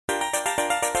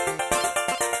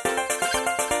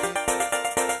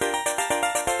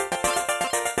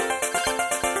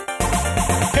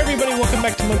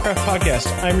welcome back to Minecraft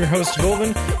Podcast. I'm your host,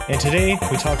 Golden, and today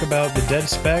we talk about the dead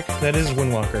spec that is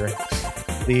Windwalker.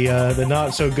 The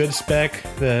not-so-good spec,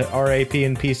 the RAP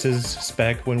in pieces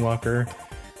spec, Windwalker.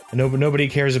 Nobody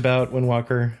cares about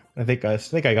Windwalker. I think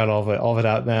I got all of it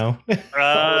out now.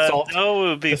 No, it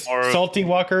would be more... Salty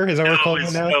Walker? Is that what we're calling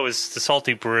it now? No, it's the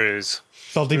Salty Brews.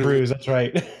 Salty Brews, that's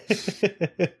right.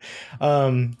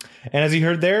 And as you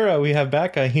heard there, we have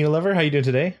back Hina Lover. How you doing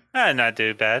today? Not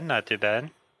too bad, not too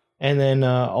bad. And then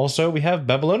also we have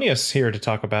Babylonius here to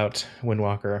talk about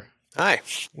Windwalker. Hi.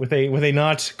 With a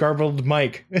not garbled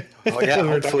mic. Oh yeah,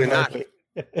 hopefully not.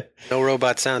 No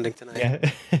robot sounding tonight. Yeah,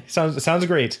 sounds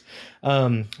great.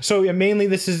 So yeah, mainly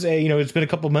this is it's been a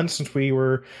couple months since we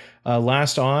were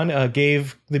last on.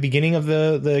 Gave the beginning of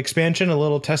the expansion a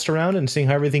little test around and seeing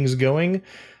how everything's going.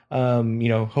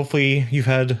 Hopefully you've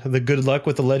had the good luck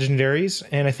with the legendaries,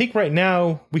 and I think right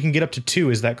now we can get up to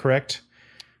 2. Is that correct?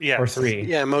 Yeah. Or 3?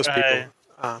 Yeah, most people.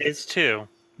 It's 2.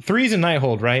 3 is a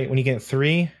Nighthold, right? When you get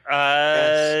 3?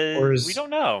 Yes. We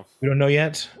don't know. We don't know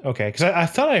yet? Okay, because I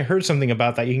thought I heard something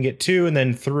about that. You can get 2 and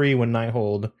then 3 when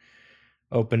Nighthold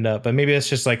opened up, but maybe that's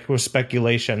just like with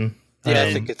speculation. Yeah,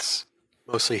 I think it's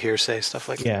mostly hearsay, stuff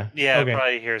like that. Yeah, okay.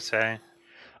 Probably hearsay.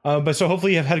 But so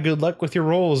hopefully you've had good luck with your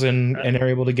rolls and are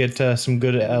able to get some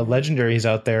good legendaries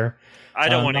out there. I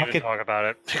don't want to even talk about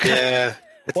it. Yeah.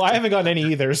 Well, I haven't gotten any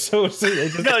either, so it's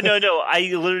just... No.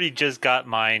 I literally just got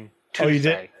mine Tuesday. Oh, you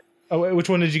did? Oh, which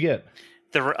one did you get?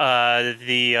 The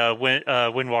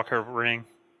Windwalker ring.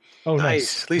 Oh,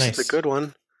 nice. At least it's a good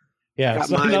one. Yeah, got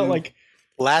it's not like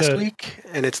last week,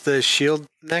 and it's the shield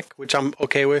neck, which I'm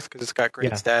okay with because it's got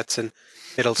great stats and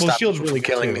it'll stop shield's from really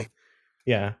killing me.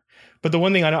 Yeah, but the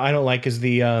one thing I don't like is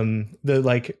the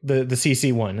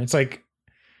CC one. It's like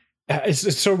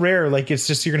it's so rare. Like it's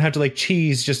just you're gonna have to like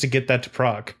cheese just to get that to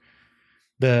proc.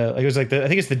 I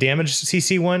think it's the damage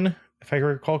CC one, if I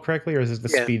recall correctly, or is it the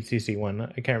speed CC one?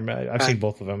 I can't remember. I've seen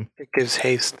both of them. It gives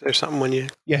haste or something when you...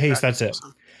 Yeah, haste, that's it.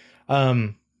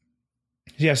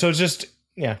 Yeah, so it's just...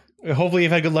 Yeah, hopefully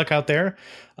you've had good luck out there.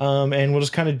 And we'll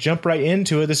just kind of jump right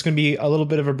into it. This is going to be a little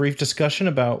bit of a brief discussion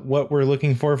about what we're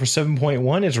looking for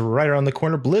 7.1. It's right around the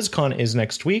corner. BlizzCon is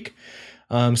next week.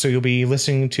 So you'll be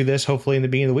listening to this hopefully in the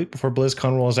beginning of the week before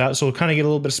BlizzCon rolls out. So we'll kind of get a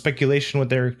little bit of speculation what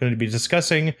they're going to be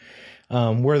discussing,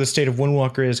 where the state of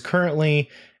Windwalker is currently,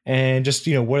 and just,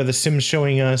 what are the sims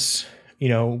showing us,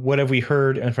 what have we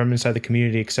heard from inside the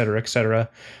community, et cetera,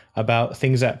 about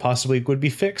things that possibly would be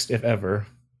fixed, if ever,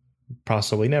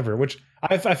 possibly never, which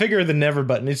I figure the never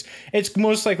button is, it's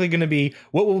most likely going to be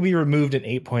what will be removed in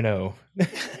 8.0.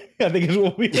 I think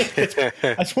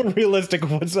that's more realistic.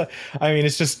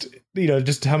 It's just,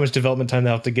 just how much development time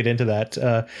they'll have to get into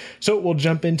that. So we'll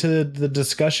jump into the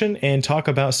discussion and talk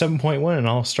about 7.1, and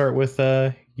I'll start with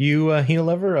you, Hina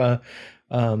Lover.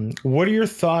 What are your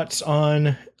thoughts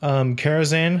on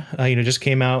Karazhan? Just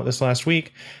came out this last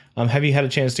week. Have you had a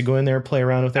chance to go in there, play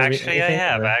around with everything? Actually, I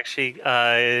have. Actually,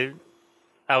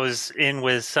 I was in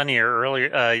with Sunnier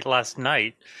earlier last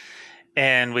night,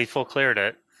 and we full cleared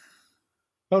it.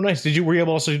 Oh, nice. Were you able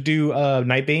to also do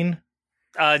Nightbane?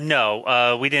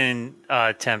 No, we didn't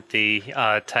attempt the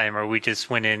timer. We just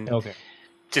went in. Okay.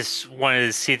 Just wanted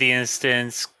to see the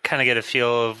instance, kind of get a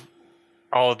feel of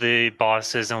all the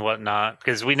bosses and whatnot,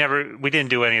 because we didn't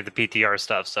do any of the PTR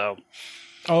stuff. So.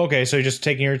 Oh, okay. So you're just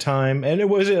taking your time, and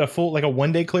was it a full a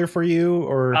 1 day clear for you,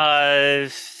 or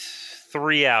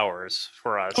 3 hours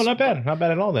for us? Oh, not bad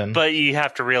at all then. But you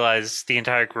have to realize the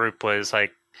entire group was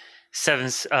like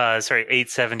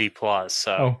 870 plus.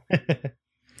 So. Oh.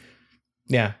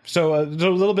 Yeah. So a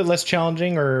little bit less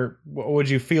challenging, or what would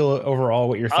you feel overall?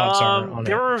 What your thoughts are on it?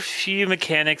 There were a few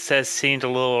mechanics that seemed a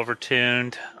little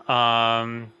overtuned.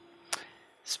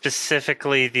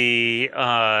 Specifically the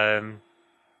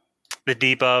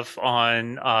debuff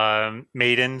on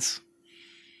maidens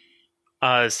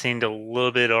seemed a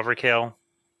little bit overkill.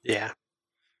 Yeah.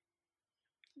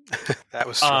 That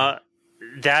was strong.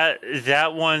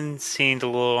 That one seemed a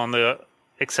little on the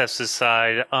excessive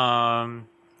side.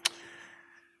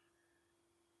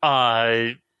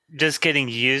 Just getting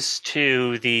used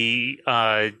to the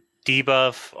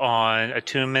debuff on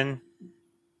Attunement,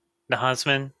 the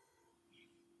Huntsman.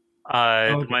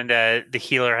 The one that the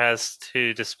healer has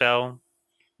to dispel.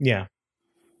 Yeah.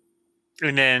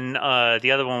 And then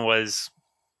the other one was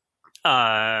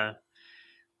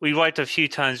we wiped a few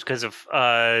times because of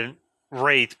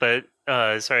Wraith, but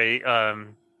the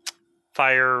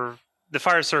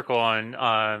fire circle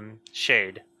on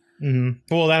Shade.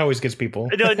 Mm-hmm. Well, that always gets people.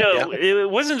 No, it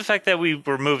wasn't the fact that we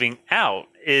were moving out;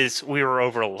 is we were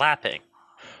overlapping.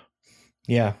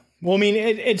 Yeah, Well, I mean,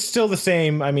 it's still the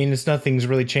same. I mean, nothing's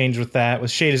really changed with that.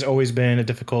 With Shade has always been a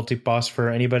difficulty boss for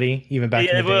anybody, even back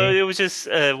in the day. Well, it was just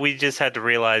we just had to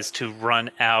realize to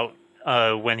run out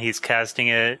when he's casting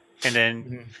it, and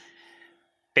then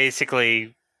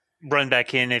basically run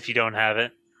back in if you don't have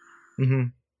it. Mm-hmm.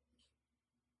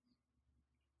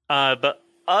 But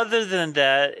other than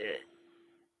that,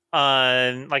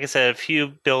 like I said, a few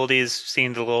abilities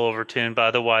seemed a little overtuned, but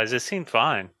otherwise it seemed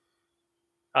fine.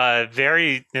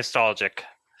 Very nostalgic.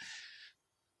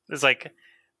 It's like,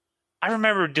 I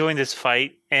remember doing this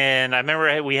fight, and I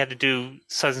remember we had to do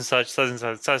such and such, such and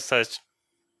such, such and such.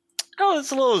 Oh,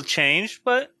 it's a little changed,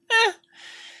 but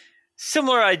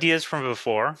similar ideas from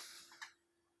before.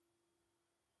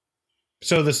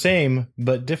 So the same,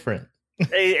 but different.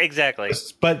 Exactly.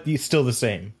 But still the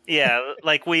same. Yeah,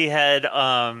 like we had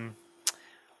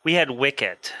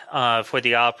Wicket for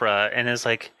the opera, and it's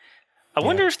like, I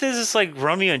wonder if this is like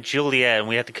Romeo and Juliet and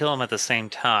we have to kill them at the same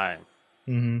time.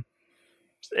 Mm-hmm.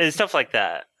 And stuff like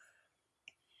that.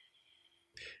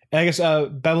 And I guess,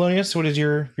 Babylonius, what is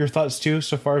your thoughts too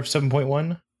so far of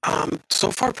 7.1?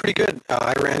 So far pretty good.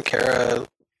 I ran Kara,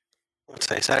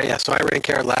 Saturday. Yeah, so I ran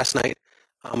Kara last night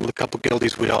with a couple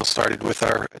guildies. We all started with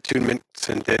our attunements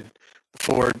and did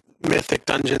 4 mythic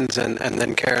dungeons and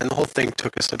then Kara. And the whole thing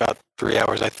took us about 3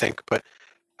 hours, I think. But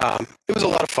it was a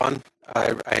lot of fun.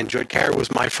 I enjoyed Kara.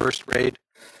 Was my first raid.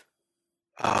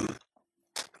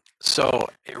 So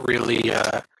it really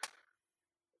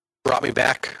brought me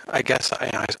back, I guess.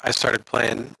 I started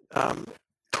playing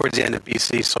towards the end of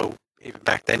BC, so even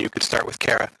back then you could start with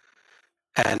Kara.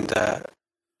 And,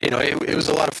 it was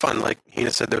a lot of fun. Like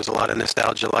Hina said, there was a lot of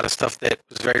nostalgia, a lot of stuff that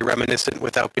was very reminiscent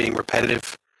without being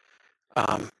repetitive.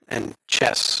 And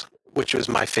chess, which was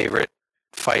my favorite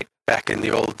fight back in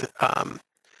the old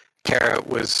Kara,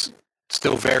 was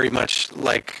still very much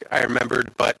like I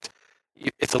remembered, but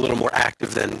it's a little more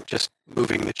active than just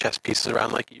moving the chess pieces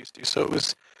around like you used to. So it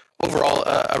was overall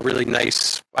a really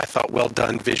nice, I thought, well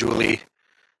done visually.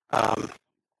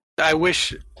 I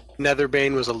wish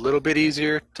Netherbane was a little bit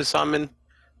easier to summon.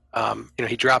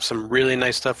 He drops some really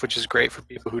nice stuff, which is great for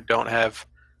people who don't have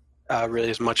really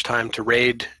as much time to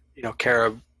raid.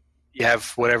 Kara, you have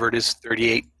whatever it is,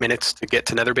 38 minutes to get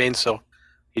to Netherbane, so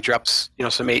he drops,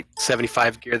 some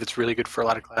 875 gear that's really good for a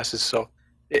lot of classes. So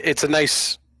it's a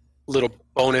nice little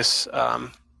bonus,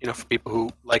 for people who,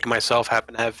 like myself,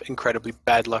 happen to have incredibly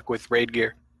bad luck with raid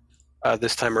gear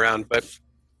this time around. But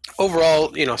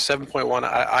overall, 7.1,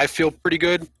 I feel pretty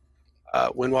good.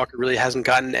 Windwalker really hasn't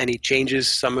gotten any changes.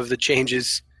 Some of the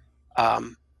changes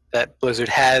that Blizzard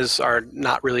has are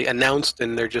not really announced,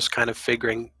 and they're just kind of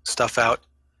figuring stuff out,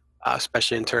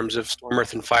 especially in terms of Storm,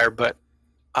 Earth, and Fire. But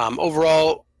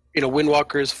overall,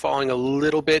 Windwalker is falling a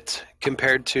little bit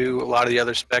compared to a lot of the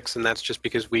other specs, and that's just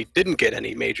because we didn't get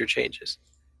any major changes,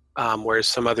 whereas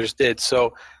some others did.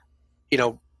 So,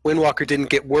 Windwalker didn't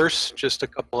get worse, just a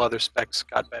couple other specs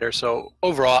got better. So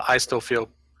overall, I still feel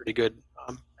pretty good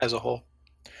as a whole.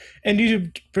 And do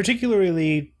you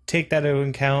particularly take that into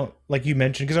account, like you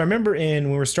mentioned? Because I remember when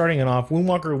we were starting it off,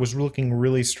 Windwalker was looking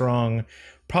really strong,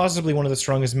 possibly one of the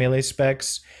strongest melee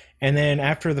specs. And then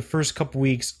after the first couple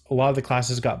weeks, a lot of the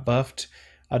classes got buffed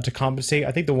to compensate.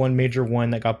 I think the one major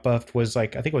one that got buffed was I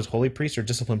think it was Holy Priest or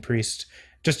Discipline Priest,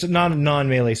 just not a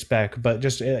non-melee spec, but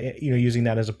just using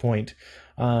that as a point.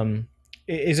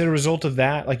 Is it a result of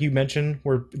that, like you mentioned,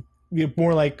 where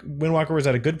more like Windwalker was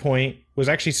at a good point, was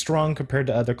actually strong compared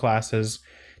to other classes?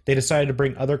 They decided to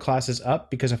bring other classes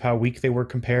up because of how weak they were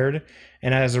compared,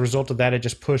 and as a result of that, it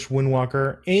just pushed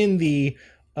Windwalker in the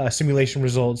simulation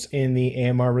results, in the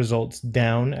AMR results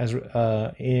down as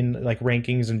in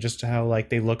rankings and just how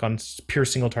they look on pure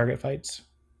single target fights.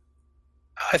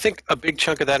 I think a big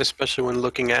chunk of that, especially when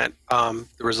looking at the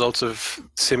results of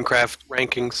SimCraft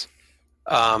rankings,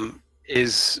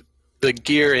 is the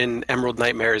gear in Emerald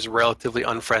Nightmare is relatively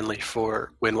unfriendly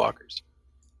for Windwalkers.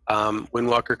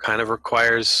 Windwalker kind of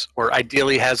requires, or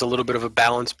ideally has, a little bit of a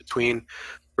balance between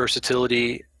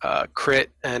versatility, crit,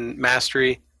 and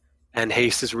mastery. And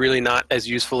haste is really not as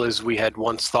useful as we had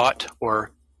once thought,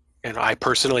 or I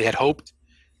personally had hoped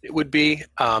it would be.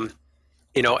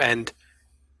 And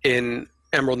in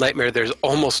Emerald Nightmare, there's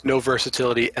almost no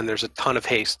versatility and there's a ton of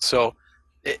haste. So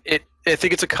I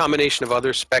think it's a combination of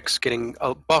other specs getting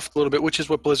buffed a little bit, which is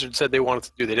what Blizzard said they wanted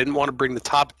to do. They didn't want to bring the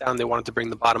top down; they wanted to bring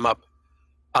the bottom up.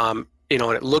 And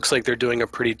it looks like they're doing a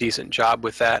pretty decent job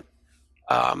with that.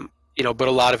 But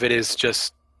a lot of it is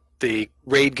just the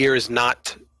raid gear is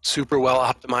not super well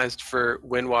optimized for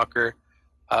Windwalker.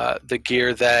 The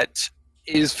gear that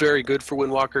is very good for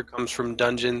Windwalker comes from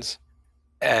dungeons,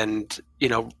 and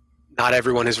not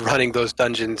everyone is running those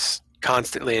dungeons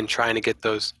constantly and trying to get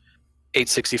those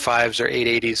 865s or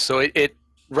 880s. So it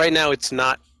right now it's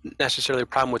not necessarily a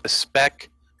problem with the spec.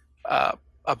 A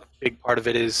big part of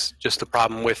it is just a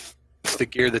problem with the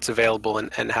gear that's available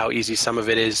and how easy some of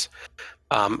it is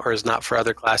or is not for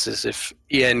other classes. If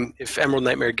Emerald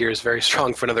Nightmare gear is very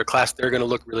strong for another class, they're going to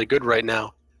look really good right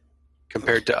now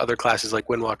compared to other classes like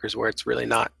Windwalkers where it's really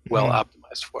not well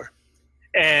optimized for.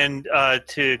 And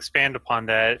to expand upon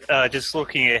that, just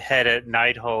looking ahead at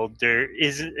Nighthold,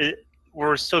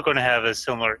 we're still going to have a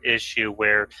similar issue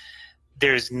where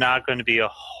there's not going to be a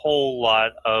whole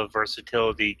lot of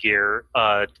versatility gear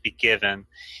to be given,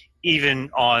 even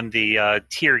on the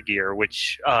tier gear,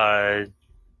 which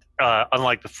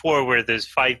unlike before where there's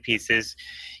 5 pieces,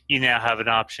 you now have an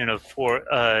option of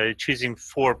choosing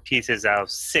 4 pieces out of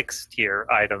 6 tier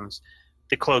items,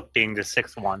 the cloak being the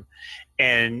 6th one.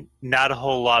 And not a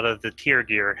whole lot of the tier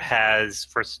gear has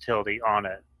versatility on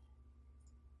it.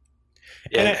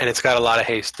 Yeah, and it's got a lot of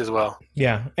haste as well.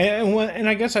 Yeah, and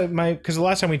I guess because the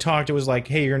last time we talked, it was like,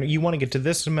 hey, you want to get to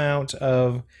this amount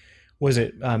of, was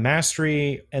it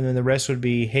mastery, and then the rest would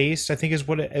be haste. I think is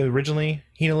what it originally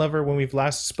Hina Lover when we've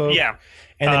last spoke. Yeah,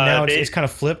 and then now it's kind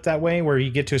of flipped that way, where you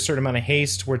get to a certain amount of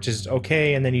haste, which is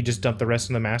okay, and then you just dump the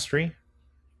rest in the mastery.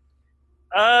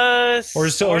 Or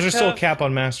is there still a cap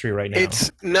on mastery right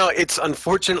now? It's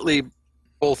unfortunately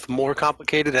both more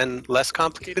complicated and less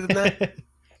complicated than that.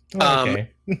 Okay.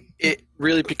 It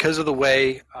really, because of the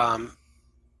way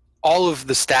all of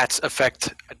the stats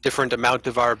affect a different amount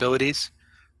of our abilities.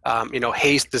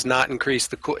 Haste does not increase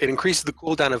it increases the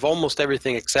cooldown of almost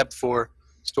everything except for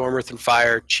Storm, Earth, and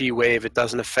Fire, Chi Wave. It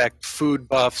doesn't affect food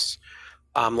buffs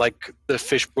like the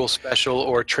Fishbowl special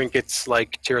or trinkets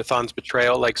like Tirathon's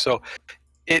Betrayal.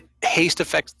 Haste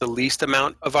affects the least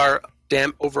amount of our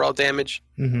overall damage.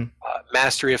 Mm-hmm.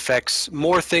 Mastery affects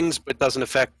more things, but doesn't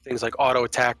affect things like auto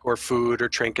attack or food or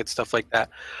trinkets, stuff like that.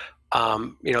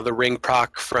 The ring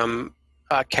proc from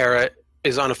Kara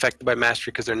is unaffected by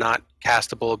mastery because they're not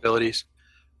castable abilities.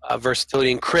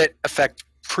 Versatility and crit affect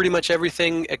pretty much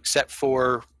everything except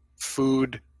for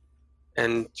food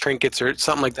and trinkets or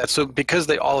something like that. So because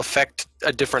they all affect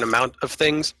a different amount of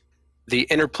things, the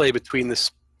interplay between the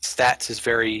stats is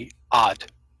very odd.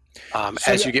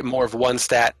 As you get more of one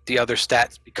stat, the other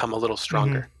stats become a little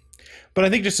stronger. Mm-hmm. But I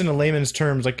think just in a layman's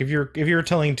terms, like if you're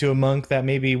telling to a monk that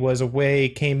maybe was away,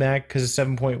 came back because of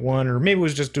 7.1, or maybe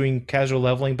was just doing casual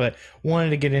leveling, but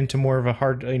wanted to get into more of a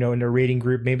hard, in a raiding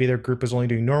group, maybe their group was only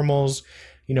doing normals,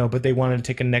 but they wanted to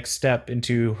take a next step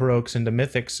into heroics and to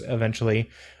mythics eventually.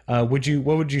 What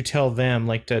would you tell them,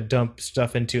 like, to dump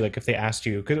stuff into, like, if they asked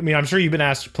you? Because I'm sure you've been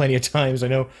asked plenty of times. I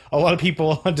know a lot of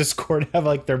people on Discord have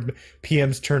like their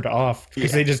PMs turned off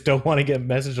because they just don't want to get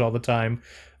messaged all the time.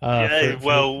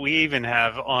 We even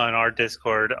have on our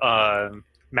Discord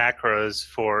macros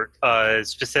for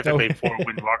specifically for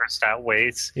Windwalker stat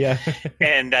weights. Yeah,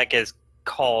 and that gets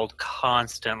called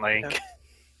constantly. Yeah.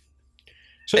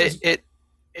 So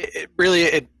it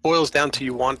really boils down to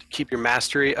you want to keep your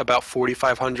mastery about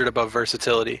 4,500 above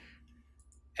versatility,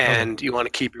 and you want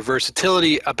to keep your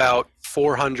versatility about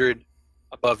 400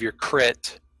 above your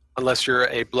crit. Unless you're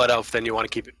a blood elf, then you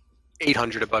want to keep it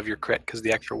 800 above your crit because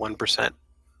the extra 1%.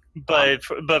 But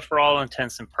for all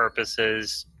intents and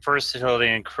purposes, versatility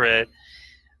and crit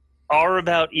are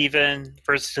about even.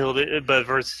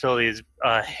 Versatility is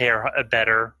a hair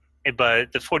better.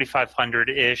 But the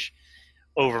 4,500-ish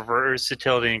over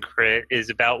versatility and crit is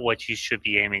about what you should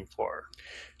be aiming for.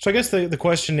 So I guess the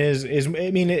question is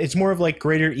it's more of like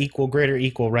greater equal,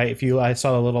 right? I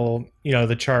saw a little,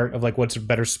 the chart of like what's a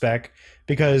better spec,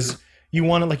 because you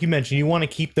want to, like you mentioned, you want to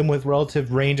keep them with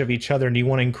relative range of each other, and you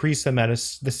want to increase them at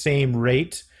the same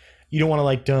rate. You don't want to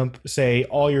like dump, say,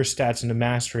 all your stats into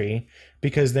mastery,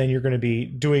 because then you're going to be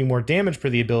doing more damage for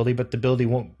the ability, but the ability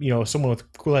won't, someone with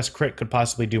less crit could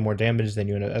possibly do more damage than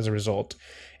you as a result.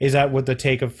 Is that what the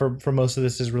take for most of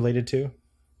this is related to?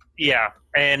 Yeah,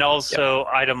 and also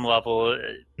item level.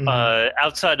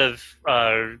 Outside of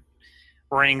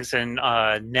rings and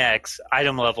necks,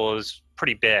 item level is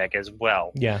pretty big as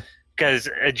well. Yeah. Because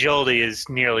agility is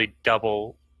nearly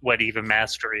double what even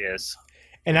mastery is.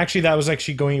 And actually, that was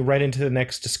actually going right into the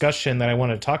next discussion that I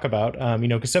wanted to talk about.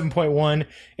 Because 7.1,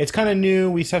 it's kind of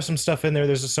new. We have some stuff in there.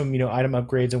 There's some, item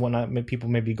upgrades and whatnot people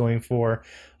may be going for.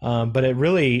 But it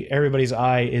really, everybody's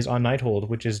eye is on Nighthold,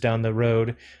 which is down the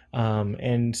road.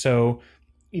 And so,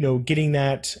 getting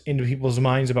that into people's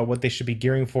minds about what they should be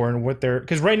gearing for and what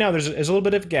because right now there's a little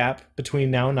bit of a gap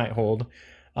between now and Nighthold.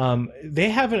 They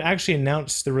haven't actually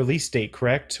announced the release date,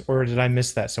 correct? Or did I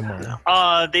miss that somewhere?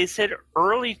 They said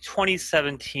early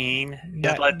 2017,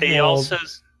 but they also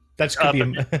that could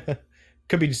be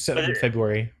Could be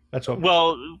February. That's what.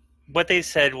 Well, what they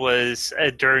said was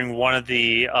during one of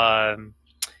the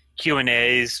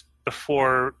Q&As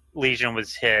before Legion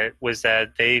was hit was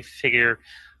that they figure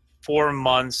 4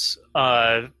 months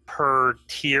per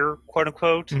tier, quote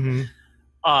unquote,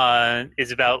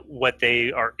 is about what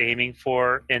they are aiming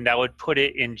for, and that would put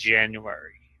it in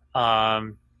January.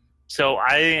 So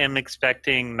I am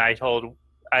expecting Nighthold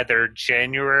either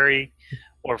January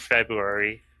or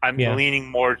February. I'm leaning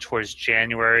more towards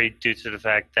January due to the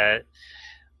fact that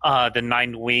the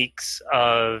 9 weeks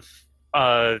of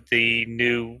the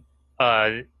new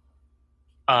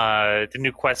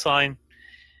quest line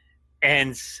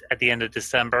ends at the end of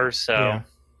December. So,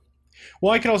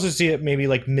 well, I could also see it maybe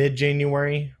like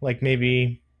mid-January, like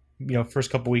maybe first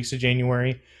couple weeks of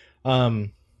January.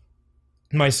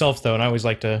 Myself though, and I always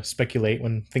like to speculate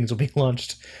when things will be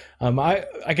launched.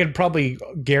 I could probably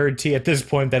guarantee at this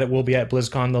point that it will be at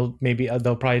BlizzCon.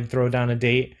 They'll probably throw down a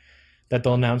date that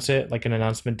they'll announce it, like an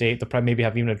announcement date. They'll probably maybe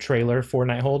have even a trailer for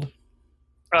Nighthold.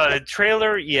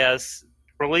 Trailer, yes.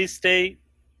 Release date,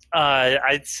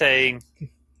 I'd say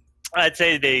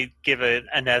they give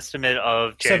an estimate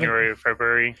of January or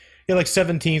February. Yeah, like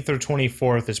 17th or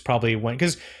 24th is probably when,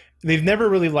 because they've never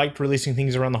really liked releasing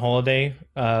things around the holiday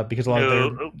because a lot of their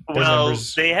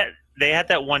members. They had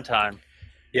that one time.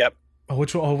 Yep. Oh,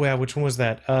 which one? Oh, yeah, which one was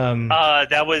that?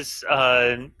 That was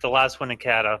the last one in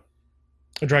Kata.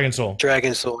 Dragon Soul.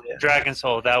 Dragon Soul. Yeah. Dragon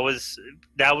Soul. That was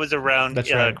around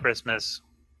right. Christmas.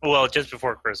 Well, just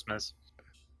before Christmas.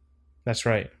 That's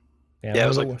right. Yeah, it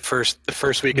was like the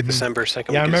first week of December,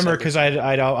 second. Yeah, week I remember because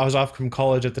I was off from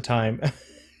college at the time,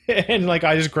 and like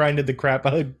I just grinded the crap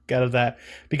out of that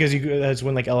because that's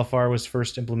when like LFR was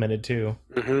first implemented too.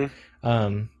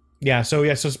 Mm-hmm.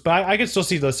 But I could still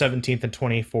see the 17th and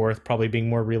 24th probably being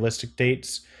more realistic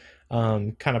dates.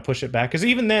 Kind of push it back because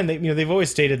even then they've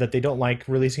always stated that they don't like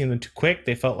releasing them too quick.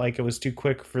 They felt like it was too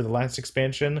quick for the last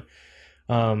expansion.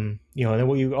 And then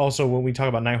when we talk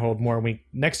about Nighthold more,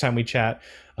 next time we chat,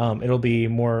 it'll be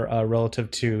more relative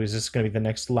to, is this going to be the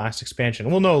next last expansion?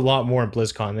 We'll know a lot more at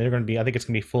BlizzCon. I think it's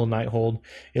going to be full Nighthold.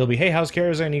 It'll be, hey, how's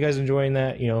Karazhan? You guys enjoying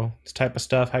that? This type of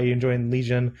stuff. How you enjoying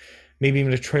Legion? Maybe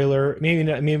even a trailer, maybe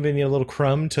a little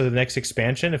crumb to the next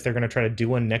expansion if they're going to try to do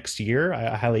one next year.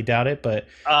 I highly doubt it, but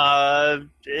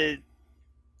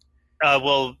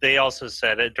well, they also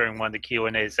said it during one of the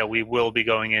Q&As that we will be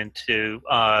going into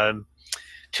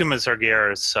Tomb of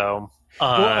Sargeras. So,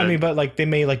 but like they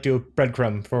may like do a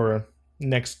breadcrumb for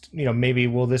next. Maybe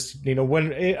will this.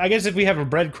 When I guess if we have a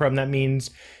breadcrumb, that means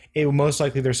it will most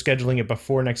likely they're scheduling it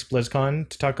before next BlizzCon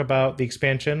to talk about the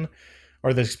expansion.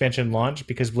 Or the expansion launch,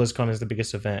 because BlizzCon is the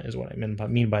biggest event, is what I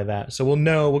mean by that. So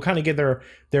we'll kind of get their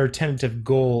tentative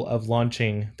goal of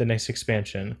launching the next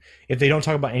expansion. If they don't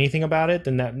talk about anything about it,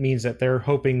 then that means that they're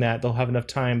hoping that they'll have enough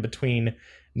time between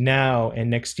now and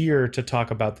next year to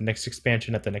talk about the next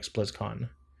expansion at the next BlizzCon.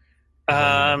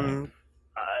 I'm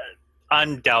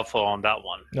doubtful on that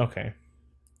one. Okay.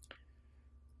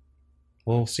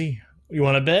 We'll see. You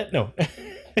want to bet? No.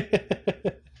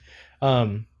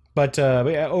 But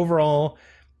yeah, overall,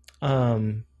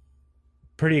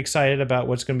 pretty excited about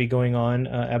what's going to be going on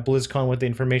at BlizzCon with the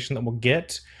information that we'll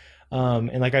get,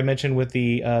 and like I mentioned with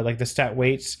the the stat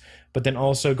weights, but then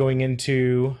also going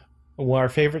into our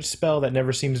favorite spell that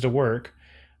never seems to work,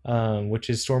 which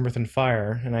is Storm, Earth, and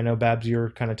Fire. And I know Babs,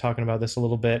 you're kind of talking about this a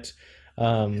little bit,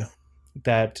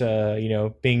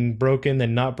 that being broken,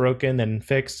 then not broken, then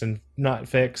fixed and not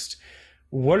fixed.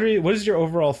 What is your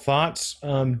overall thoughts?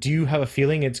 Do you have a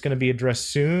feeling it's going to be addressed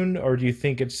soon, or do you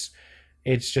think it's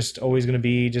just always going to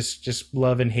be just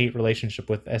love and hate relationship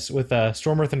with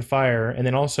Storm, Earth, and Fire? And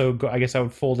then also, I guess I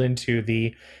would fold into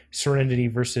the Serenity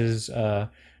versus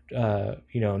not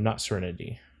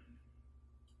Serenity.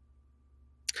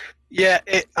 Yeah,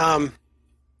 there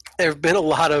have been a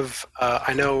lot of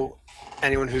I know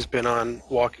anyone who's been on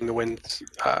Walking the Winds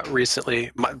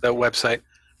recently, the website.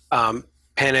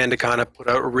 Hannah Andakana put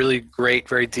out a really great,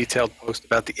 very detailed post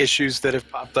about the issues that have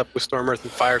popped up with Storm, Earth,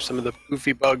 and Fire, some of the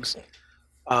goofy bugs,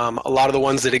 a lot of the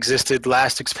ones that existed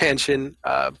last expansion,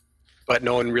 but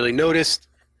no one really noticed,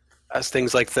 as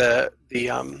things like the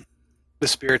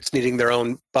spirits needing their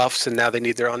own buffs, and now they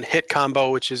need their own hit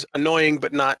combo, which is annoying,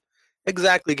 but not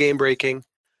exactly game-breaking.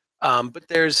 But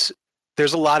there's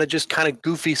a lot of just kind of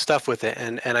goofy stuff with it,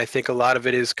 and I think a lot of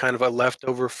it is kind of a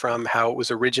leftover from how it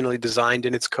was originally designed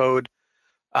in its code.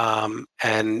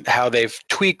 And how they've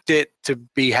tweaked it to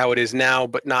be how it is now,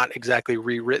 but not exactly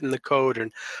rewritten the code.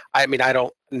 And I mean, I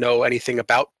don't know anything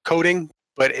about coding,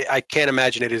 but I can't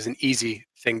imagine it is an easy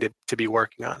thing to be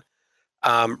working on.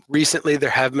 Recently, there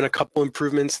have been a couple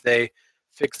improvements. They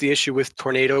fixed the issue with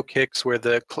tornado kicks where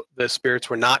the spirits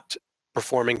were not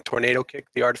performing tornado kick,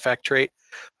 the artifact trait,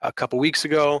 a couple weeks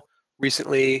ago.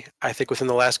 Recently, I think within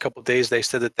the last couple of days, they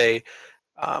said that they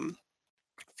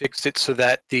fixed it so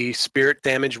that the spirit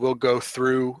damage will go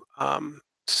through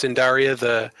Syndaria,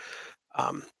 the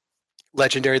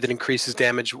legendary that increases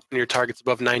damage when your target's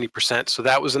above 90%. So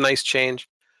that was a nice change.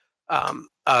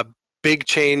 A big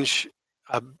change,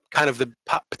 kind of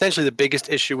potentially the biggest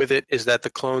issue with it is that the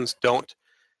clones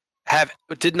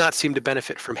did not seem to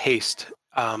benefit from haste.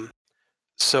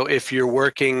 So if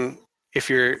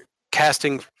you're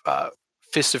casting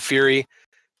Fists of Fury,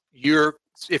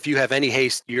 if you have any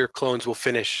haste, your clones will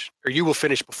finish, or you will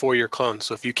finish before your clones.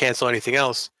 So if you cancel anything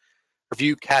else, or if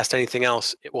you cast anything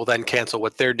else, it will then cancel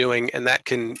what they're doing, and that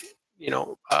can,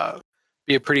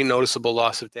 be a pretty noticeable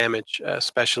loss of damage,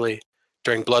 especially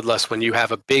during Bloodlust when you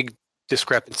have a big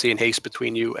discrepancy in haste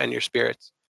between you and your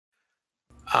spirits.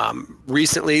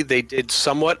 Recently, they did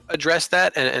somewhat address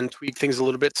that and tweak things a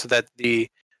little bit so that the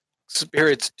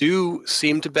spirits do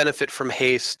seem to benefit from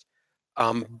haste,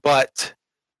 but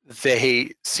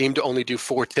they seem to only do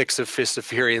 4 ticks of Fist of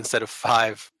Fury instead of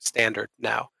 5 standard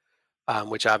now,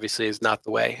 which obviously is not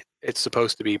the way it's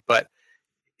supposed to be. But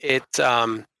it's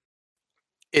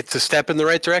a step in the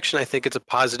right direction. I think it's a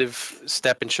positive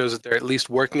step and shows that they're at least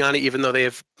working on it, even though they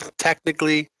have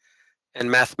technically and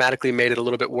mathematically made it a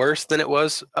little bit worse than it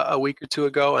was a week or two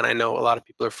ago. And I know a lot of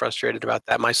people are frustrated about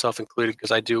that, myself included,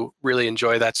 because I do really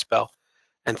enjoy that spell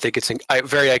and think it's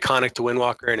very iconic to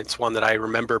Windwalker, and it's one that I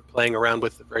remember playing around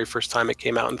with the very first time it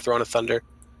came out in Throne of Thunder.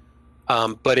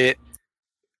 But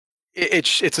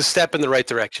it's a step in the right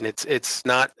direction. It's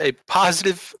not a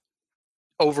positive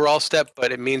overall step,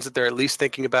 but it means that they're at least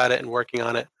thinking about it and working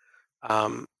on it.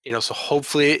 So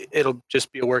hopefully it'll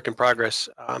just be a work in progress.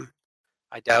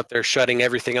 I doubt they're shutting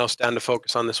everything else down to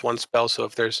focus on this one spell. So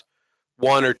if there's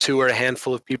 1 or 2 or a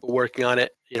handful of people working on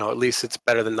it, at least it's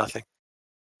better than nothing.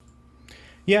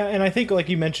 Yeah, and I think, like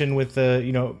you mentioned, with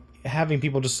the having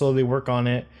people just slowly work on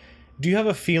it, do you have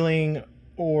a feeling,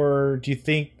 or do you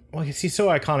think? Well, he's so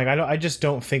iconic. I just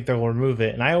don't think they'll remove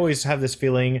it, and I always have this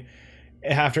feeling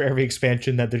after every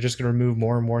expansion that they're just going to remove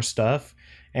more and more stuff,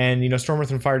 and Storm,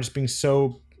 Earth, and Fire just being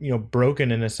so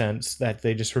broken in a sense that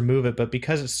they just remove it. But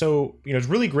because it's so it's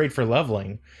really great for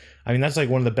leveling. I mean, that's like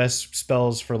one of the best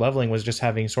spells for leveling was just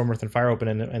having Storm, Earth, and Fire open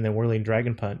and then Whirling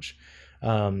Dragon Punch.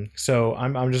 So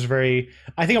I'm just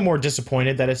I think I'm more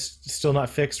disappointed that it's still not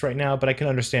fixed right now, but I can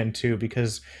understand too,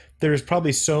 because there's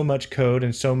probably so much code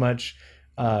and so much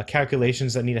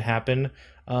calculations that need to happen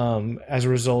as a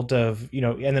result of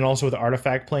and then also with the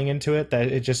artifact playing into it, that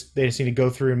they just need to go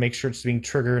through and make sure it's being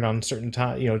triggered on certain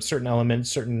time, certain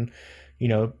elements, certain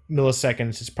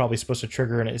milliseconds it's probably supposed to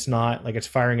trigger, and it's not, like it's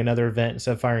firing another event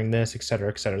instead of firing this, et cetera,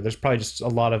 et cetera. There's probably just a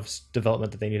lot of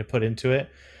development that they need to put into it.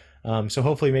 So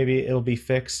hopefully maybe it'll be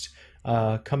fixed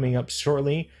coming up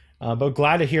shortly. But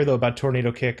glad to hear though about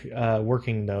Tornado Kick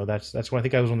working though. That's what I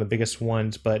think that was one of the biggest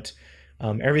ones. But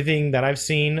everything that I've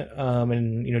seen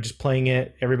and just playing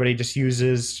it, everybody just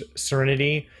uses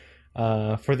Serenity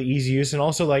for the easy use. And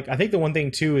also, like, I think the one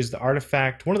thing too is the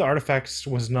artifact. One of the artifacts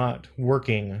was not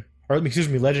working, or excuse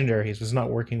me, legendaries was not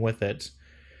working with it.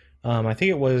 I think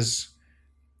it was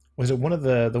it one of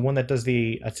the one that does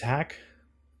the attack,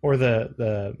 or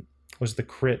the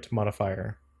crit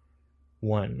modifier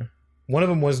one. One of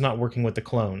them was not working with the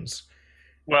clones.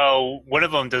 Well, one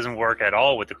of them doesn't work at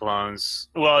all with the clones.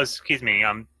 Well, excuse me.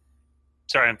 I'm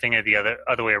sorry. I'm thinking of the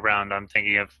other way around. I'm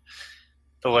thinking of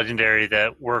the legendary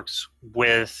that works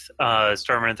with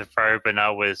Storm, Earth, and Fire, but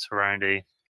not with Serenity.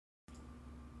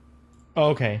 Oh,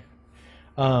 okay.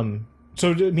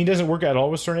 So doesn't work at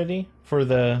all with Serenity for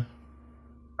the.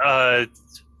 I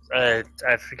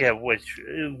forget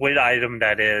what item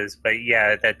that is, but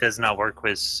yeah, that does not work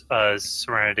with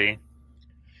Serenity.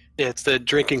 Yeah, it's the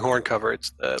Drinking Horn cover.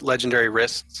 It's the legendary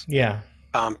wrists. Yeah.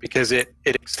 Because it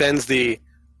extends the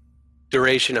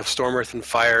duration of Storm, Earth, and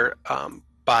Fire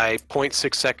by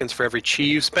 0.6 seconds for every chi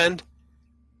you spend.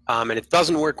 And it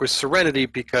doesn't work with Serenity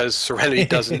because Serenity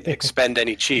doesn't expend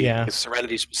any chi. Yeah. Because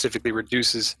Serenity specifically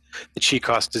reduces the chi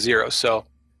cost to 0. So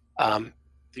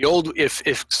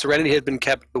if Serenity had been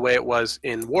kept the way it was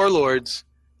in Warlords,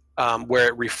 where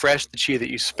it refreshed the chi that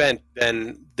you spent,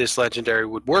 then this legendary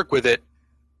would work with it.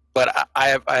 But I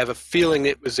have a feeling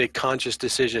it was a conscious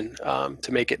decision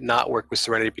to make it not work with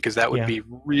Serenity, because that would be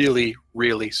really,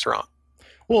 really strong.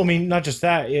 Well, I mean, not just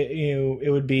that.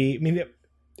 It would be.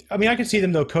 I mean, I could see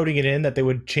them though coding it in that they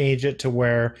would change it to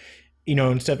where,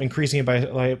 instead of increasing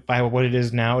it by what it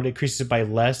is now, it increases it by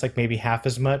less, like maybe half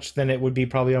as much. Then it would be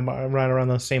probably right around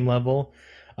the same level.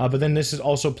 But then this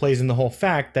also plays in the whole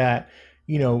fact that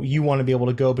you want to be able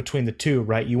to go between the two,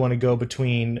 right? You want to go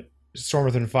between Storm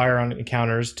Within Fire on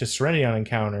encounters to Serenity on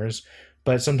encounters,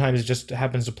 but sometimes it just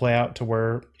happens to play out to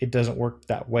where it doesn't work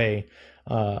that way.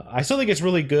 I still think it's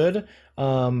really good,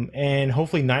 and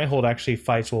hopefully Nighthold actually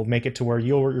fights will make it to where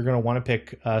you're going to want to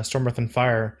pick Storm Within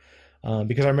Fire,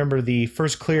 because I remember the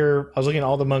first clear, I was looking at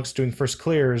all the monks doing first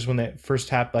clears when they first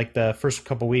happened, like the first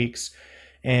couple weeks,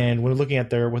 and when looking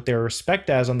at what their spec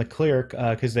as on the clear,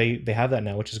 because they have that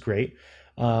now, which is great.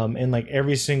 And like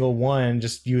every single one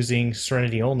just using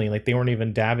Serenity only, like they weren't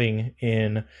even dabbing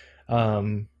in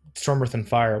Storm Within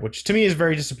Fire, which to me is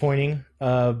very disappointing,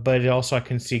 but it also I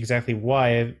can see exactly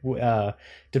why,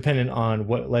 dependent on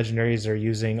what legendaries they're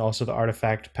using. Also the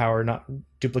artifact power not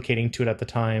duplicating to it at the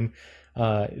time,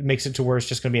 it makes it to where it's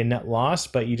just going to be a net loss,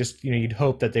 but you'd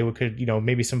hope that they could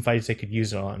maybe some fights they could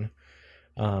use it on.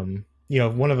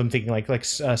 One of them thinking like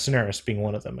Cineris being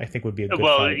one of them, I think would be a good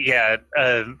fight. Yeah,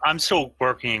 I'm still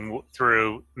working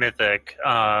through Mythic.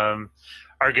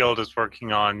 Our guild is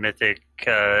working on Mythic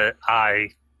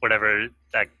whatever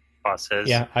that boss is.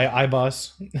 Yeah, I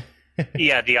boss.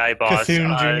 Yeah, the I boss.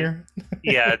 Cthulhu Jr.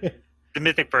 Yeah, the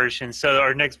Mythic version. So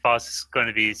our next boss is going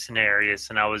to be Cineris,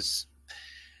 and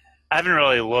I haven't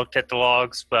really looked at the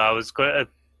logs, but I was going to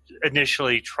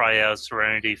initially try out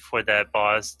Serenity for that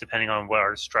boss, depending on what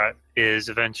our strat is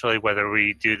eventually, whether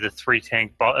we do the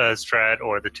 3-tank strat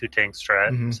or the 2-tank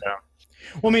strat. Mm-hmm. So,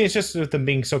 well, I mean, it's just with them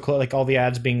being so close, like all the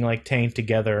ads being like tanked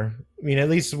together. I mean, at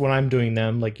least when I'm doing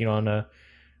them, like I'm a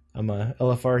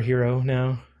LFR hero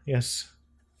now, yes,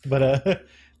 but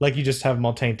like you just have them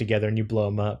all tanked together and you blow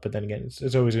them up. But then again,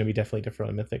 it's always going to be definitely different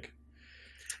on Mythic.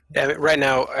 Yeah, right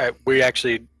now I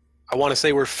want to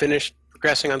say we're finished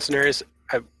progressing on Cineris.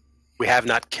 We have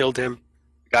not killed him.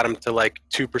 Got him to like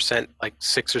 2%, like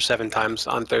 6 or 7 times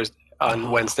on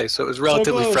Wednesday. So it was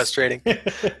relatively frustrating.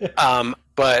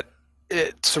 But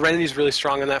Serenity is really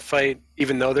strong in that fight,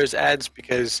 even though there's ads,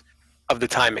 because of the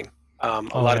timing. A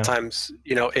lot of times,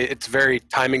 it's very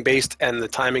timing based, and the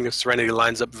timing of Serenity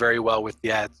lines up very well with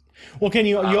the ads. Well,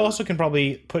 you also can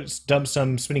probably dump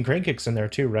some spinning crane kicks in there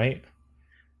too, right?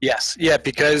 Yes. Yeah,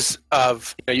 because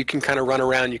of you can kind of run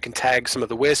around, you can tag some of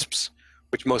the wisps,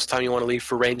 which most of the time you want to leave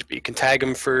for range, but you can tag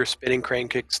them for spinning crane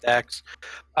kick stacks.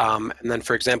 And then,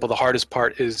 for example, the hardest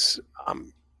part is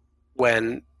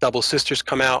when double sisters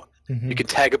come out, you can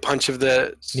tag a bunch of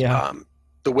the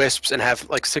wisps and have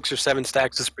like 6 or 7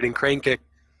 stacks of spinning crane kick.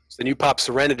 So then you pop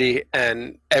Serenity,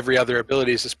 and every other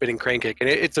ability is a spinning crane kick, and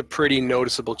it's a pretty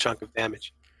noticeable chunk of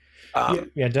damage.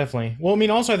 Yeah, definitely. Well, I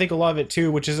mean, also I think a lot of it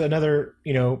too, which is another,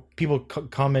 people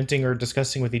commenting or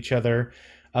discussing with each other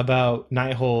about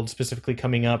Nighthold specifically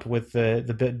coming up with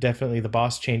definitely the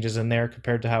boss changes in there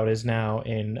compared to how it is now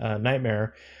in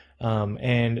Nightmare,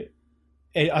 and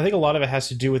I think a lot of it has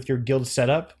to do with your guild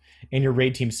setup and your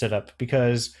raid team setup,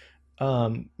 because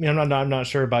I'm not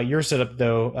sure about your setup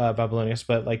though, Babylonius,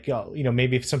 but like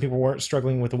maybe if some people weren't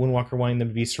struggling with the Windwalker wanting them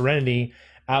to be Serenity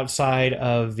outside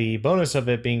of the bonus of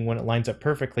it being when it lines up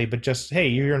perfectly, but just hey,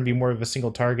 you're going to be more of a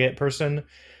single target person,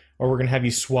 or we're going to have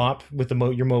you swap with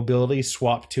your mobility,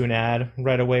 swap to an ad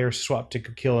right away, or swap to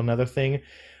kill another thing.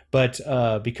 But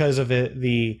because of it,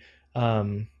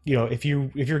 if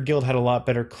your guild had a lot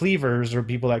better cleavers or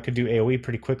people that could do AoE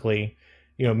pretty quickly,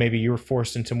 maybe you were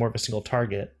forced into more of a single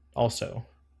target also.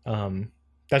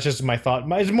 That's just my thought.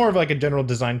 It's more of like a general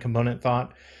design component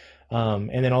thought.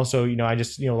 And then also, I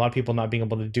just, a lot of people not being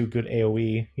able to do good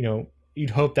AoE, you'd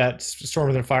hope that Storm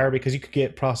Within Fire, because you could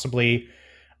get possibly,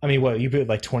 you put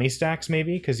like 20 stacks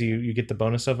maybe, because you get the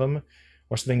bonus of them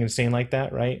or something insane like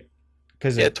that, right?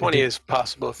 Because 20 is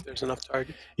possible if there's enough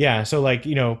targets. Yeah, so like,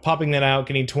 popping that out,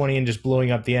 getting 20 and just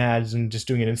blowing up the ads and just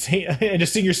doing it insane and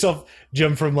just seeing yourself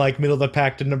jump from like middle of the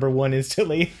pack to number 1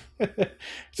 instantly.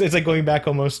 So it's like going back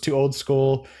almost to old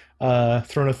school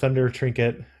Throne of Thunder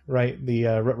trinket, right? The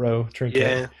Rutro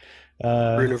trinket.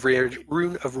 Yeah. Rune of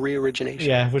Reorigination.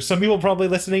 Yeah, which some people probably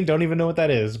listening don't even know what that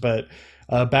is, but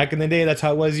back in the day, that's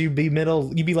how it was. You'd be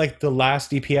like the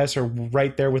last DPS or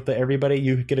right there with everybody.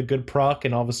 You get a good proc,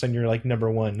 and all of a sudden you're like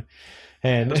number 1.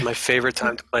 And it was my favorite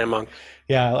time to play a monk.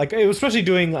 Yeah, like especially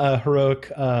doing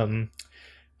heroic.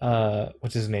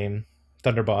 What's his name?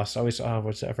 Thunder Boss. Always.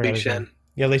 What's that? Lei Shen.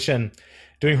 Yeah, Lei Shen.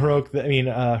 Doing heroic.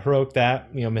 Heroic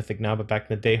that mythic now, but back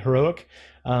in the day, heroic.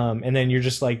 And then you're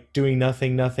just like doing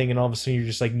nothing, and all of a sudden you're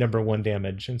just like number 1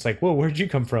 damage. And it's like, whoa, where'd you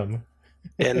come from?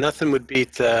 Yeah, nothing would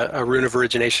beat a Rune of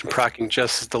Origination proccing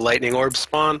just as the lightning orb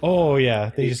spawn. Oh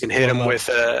yeah, you can hit him with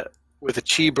a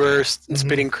chi burst and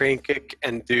spinning crane kick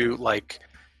and do like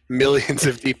millions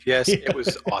of DPS. It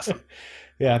was awesome.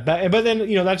 Yeah, but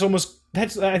then that's almost I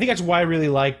think that's why I really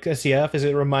like SCF. Is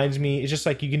it reminds me, it's just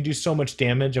like you can do so much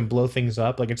damage and blow things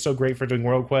up. Like it's so great for doing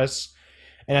world quests,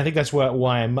 and I think that's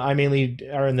why I mainly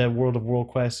are in the world of world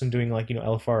quests and doing like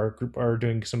LFR group or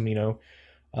doing some low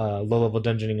level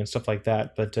dungeoning and stuff like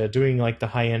that. But doing like the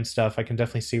high end stuff, I can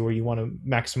definitely see where you want to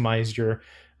maximize your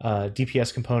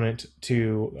DPS component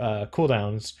to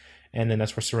cooldowns, and then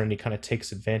that's where Serenity kind of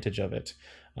takes advantage of it.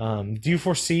 Do you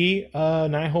foresee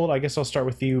Nighthold? I guess I'll start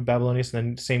with you, Babylonius,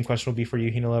 and then same question will be for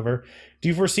you, Hina Lover. Do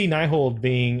you foresee Nighthold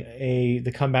being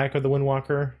the comeback of the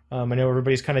Windwalker? I know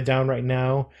everybody's kind of down right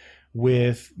now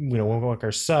with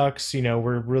Windwalker sucks.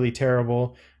 We're really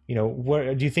terrible.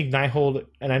 What do you think Nighthold?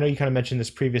 And I know you kind of mentioned this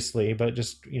previously, but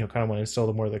just kind of want to instill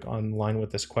the more like on line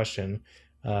with this question.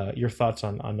 Your thoughts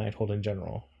on Nighthold in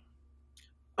general?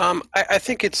 I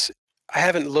think I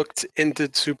haven't looked into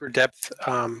super depth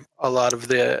a lot of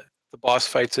the boss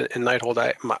fights in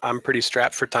Nighthold. I'm pretty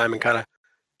strapped for time and kind of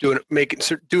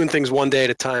doing things one day at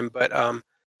a time. But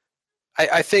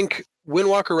I think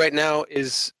Windwalker right now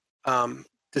is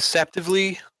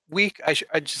deceptively weak. I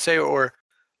should say, or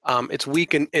it's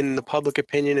weak in the public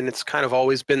opinion, and it's kind of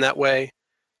always been that way.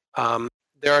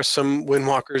 There are some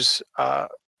Windwalkers,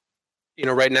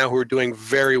 right now who are doing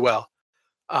very well.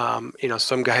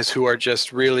 Some guys who are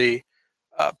just really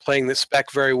playing the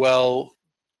spec very well,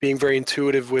 being very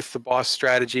intuitive with the boss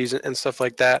strategies and stuff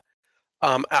like that.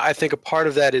 I think a part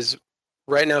of that is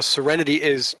right now Serenity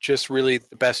is just really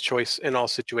the best choice in all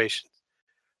situations.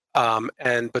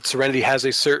 But Serenity has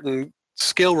a certain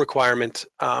skill requirement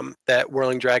that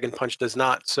Whirling Dragon Punch does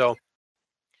not. So,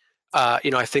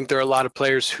 I think there are a lot of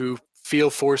players who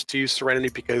feel forced to use Serenity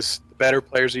because the better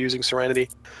players are using Serenity,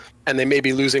 and they may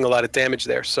be losing a lot of damage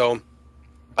there. So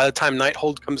by the time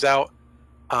Nighthold comes out,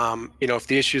 if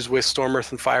the issues with Storm,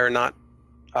 Earth, and Fire are not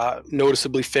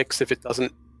noticeably fixed, if it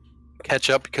doesn't catch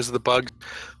up because of the bugs,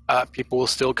 people will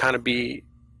still kind of be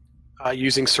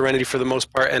using Serenity for the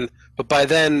most part. But by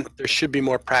then, there should be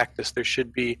more practice. There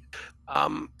should be,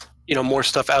 more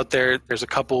stuff out there. There's a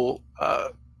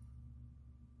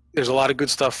lot of good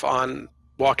stuff on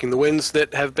Walking the Winds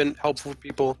that have been helpful for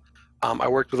people. I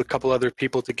worked with a couple other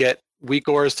people to get weak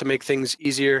auras to make things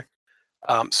easier.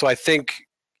 So I think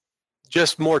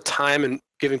just more time and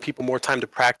giving people more time to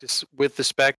practice with the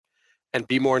spec and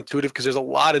be more intuitive, because there's a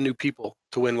lot of new people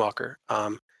to Windwalker.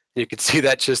 You can see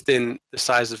that just in the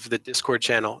size of the Discord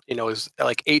channel. Is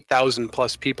like 8,000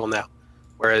 plus people now,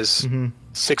 whereas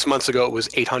 6 months ago it was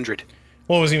 800.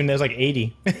 Well, it was like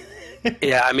 80.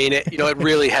 Yeah, I mean, it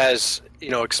really has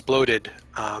exploded.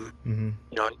 Well,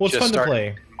 it's fun to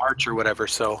play. March or whatever.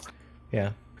 So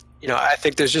yeah, I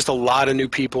think there's just a lot of new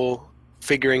people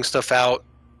figuring stuff out,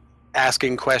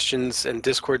 asking questions, and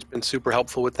Discord's been super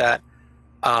helpful with that.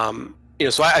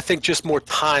 So I think just more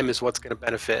time is what's going to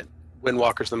benefit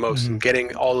Windwalkers the most, and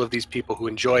getting all of these people who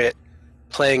enjoy it,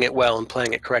 playing it well and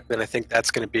playing it correctly. And I think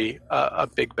that's going to be a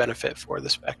big benefit for the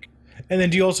spec. And then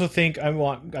do you also think, I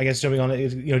guess jumping on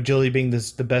it, agility being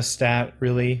the best stat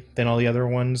really than all the other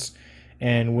ones,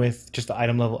 and with just the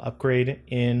item level upgrade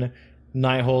in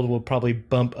Nighthold will probably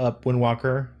bump up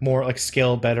Windwalker more, like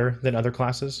scale better than other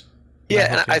classes?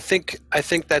 Yeah, and I think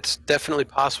that's definitely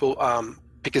possible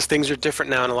because things are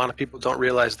different now, and a lot of people don't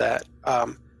realize that.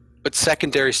 But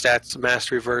secondary stats,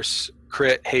 mastery, verse,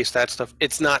 crit, haste, that stuff,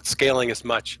 it's not scaling as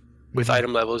much with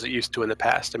item level as it used to in the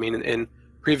past. I mean, in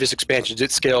previous expansions,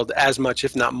 it scaled as much,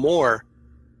 if not more,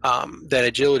 than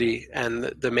agility and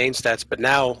the main stats. But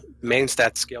now, the main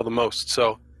stats scale the most.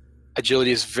 So agility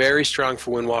is very strong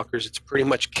for Windwalkers. It's pretty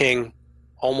much king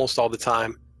almost all the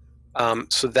time.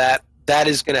 So that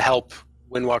is going to help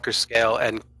Windwalkers scale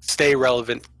and stay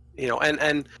relevant.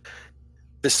 And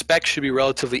the spec should be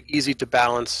relatively easy to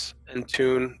balance and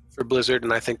tune for Blizzard,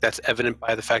 and I think that's evident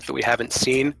by the fact that we haven't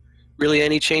seen really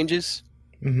any changes.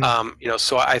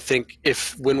 So I think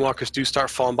if Windwalkers do start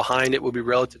falling behind, it will be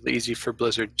relatively easy for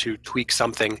Blizzard to tweak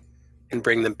something and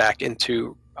bring them back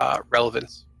into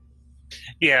relevance.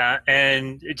 Yeah,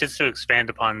 and just to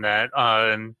expand upon that,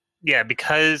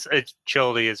 because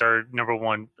agility is our number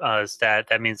one stat,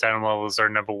 that means item level is our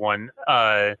number one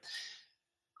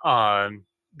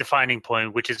defining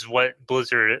point, which is what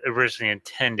Blizzard originally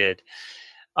intended.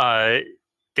 Then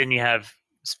you have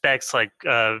specs like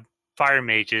fire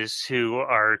mages who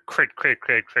are crit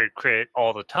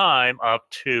all the time, up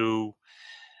to,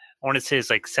 I want to say it's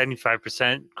like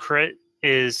 75% crit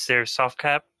is their soft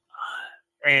cap,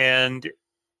 and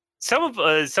some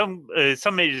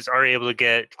mages are able to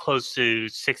get close to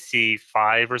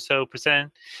 65 or so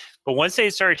percent. But once they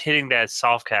start hitting that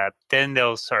soft cap, then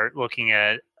they'll start looking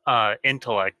at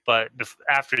intellect. But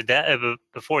after that,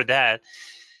 before that,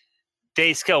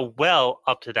 they scale well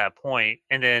up to that point,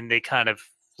 and then they kind of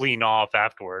lean off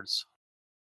afterwards.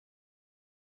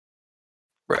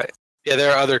 Right. Yeah,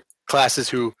 there are other classes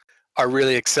who are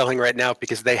really excelling right now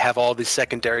because they have all these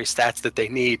secondary stats that they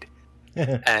need.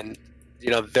 And,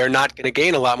 they're not going to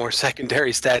gain a lot more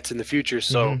secondary stats in the future.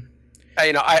 So,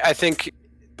 I think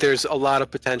there's a lot of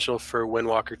potential for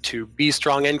Windwalker to be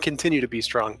strong and continue to be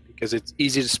strong because it's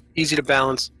easy to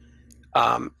balance.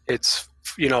 It's,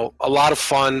 a lot of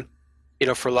fun,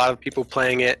 for a lot of people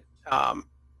playing it.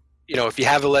 If you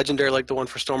have a legendary like the one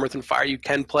for Storm, Earth, and Fire, you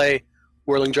can play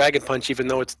Whirling Dragon Punch, even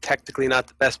though it's technically not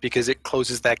the best because it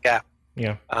closes that gap.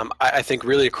 Yeah. I think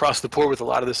really across the board with a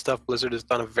lot of this stuff, Blizzard has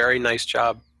done a very nice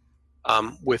job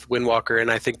with Windwalker, and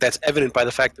I think that's evident by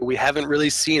the fact that we haven't really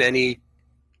seen any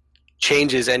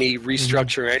changes, any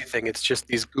restructure or anything. It's just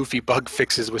these goofy bug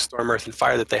fixes with Storm, Earth, and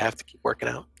Fire that they have to keep working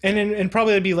out. And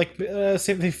probably it'd be like,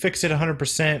 say if they fix it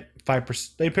 100%, 5%,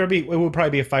 it would probably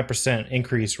be a 5%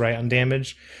 increase, right, on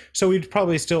damage. So we'd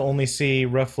probably still only see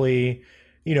roughly,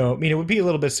 it would be a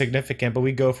little bit significant, but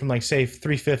we go from like, say,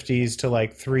 350s to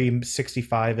like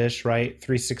 365-ish, right?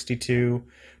 362,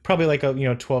 probably like a,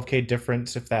 12K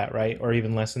difference, if that, right? Or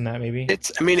even less than that, maybe.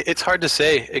 It's hard to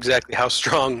say exactly how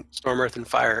strong Storm, Earth, and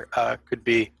Fire could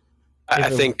be. I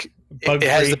think bug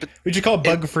free. Would you call it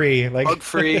bug free? Like bug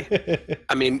free.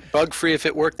 Bug free. If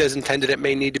it worked as intended, it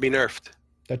may need to be nerfed.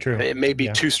 That's true. It may be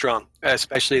too strong,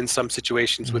 especially in some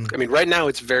situations. Right now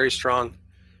it's very strong.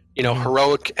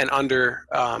 Heroic and under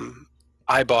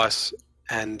iBoss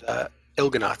and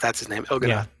Il'gynoth. That's his name,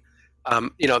 Il'gynoth.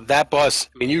 Yeah. That boss.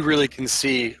 You really can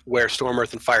see where Storm,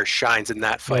 Earth, and Fire shines in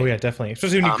that fight. Oh yeah, definitely.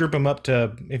 Especially when you group them up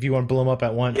if you want to blow them up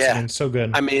at once. Yeah, so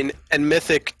good. And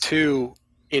Mythic too.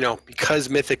 Because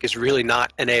Mythic is really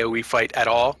not an AOE fight at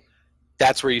all.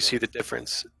 That's where you see the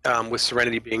difference with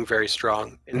Serenity being very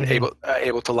strong and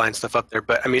able to line stuff up there.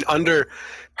 But under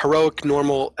Heroic,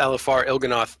 normal, LFR,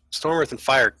 Il'gynoth, Storm, Earth, and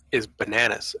Fire is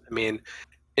bananas.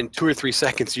 In 2 or 3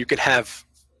 seconds you could have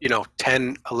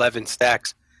 10, 11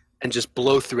 stacks and just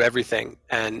blow through everything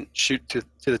and shoot to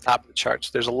the top of the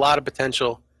charts. There's a lot of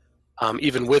potential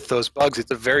even with those bugs. It's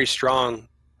a very strong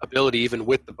ability even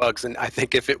with the bugs, and I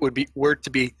think if it were to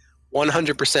be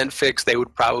 100% fixed, they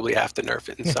would probably have to nerf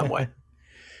it in some way.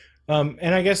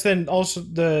 And I guess then also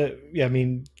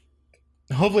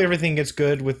hopefully everything gets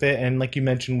good with it. And like you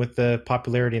mentioned with the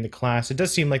popularity in the class, it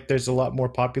does seem like there's a lot more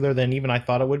popular than even I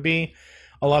thought it would be.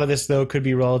 A lot of this, though, could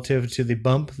be relative to the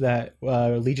bump that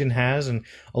Legion has and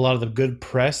a lot of the good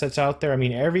press that's out there.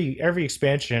 Every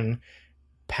expansion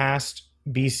past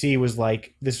BC was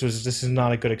like, this is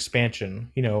not a good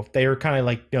expansion. They were kind of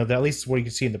like, at least what you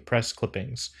can see in the press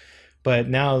clippings. But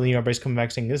now, everybody's coming back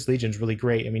saying this Legion's really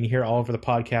great. You hear all over the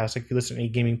podcast. Like if you listen to any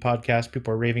gaming podcast,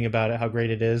 people are raving about it, how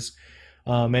great it is.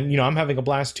 And I'm having a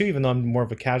blast too, even though I'm more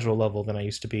of a casual level than I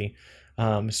used to be.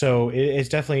 So it's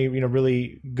definitely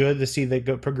really good to see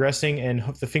that progressing, and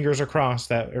hope the fingers are crossed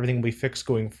that everything will be fixed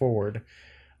going forward.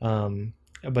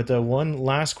 But the one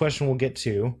last question we'll get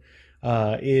to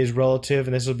is relative,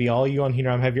 and this will be all you on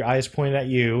here. I'm have your eyes pointed at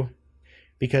you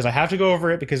because I have to go over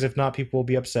it, because if not, people will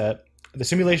be upset. The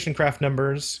simulation craft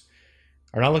numbers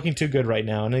are not looking too good right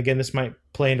now. And again, this might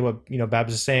play into what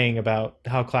Babs is saying about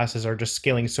how classes are just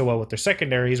scaling so well with their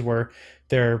secondaries where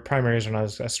their primaries are not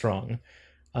as strong.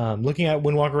 Looking at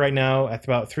Windwalker right now at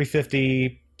about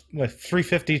 350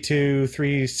 to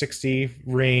 360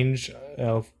 range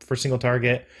for single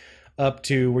target, up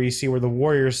to where you see where the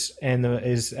Warriors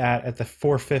is at the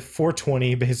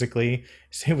 420 basically,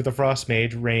 same with the Frost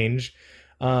Mage range.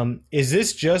 Is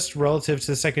this just relative to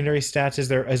the secondary stats? Is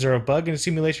there a bug in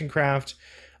Simulation Craft?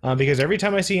 Because every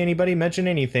time I see anybody mention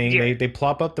anything, they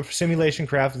plop up the Simulation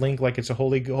Craft link like it's a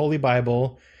holy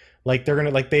Bible, like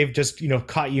they've just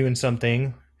caught you in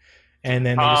something, and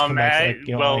then they just come back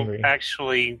angry.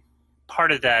 Actually,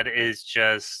 part of that is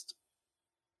just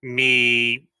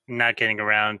me not getting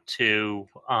around to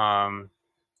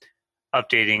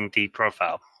updating the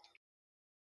profile.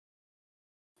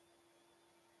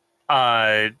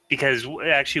 Because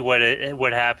actually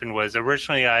what happened was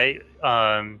originally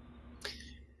some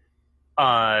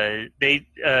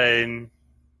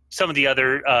of the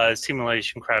other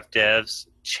Simulation Craft devs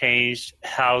changed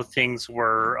how things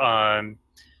were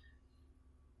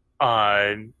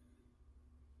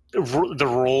the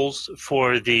rules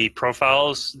for the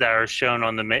profiles that are shown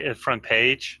on the front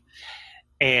page,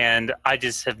 and I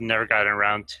just have never gotten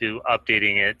around to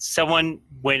updating it. Someone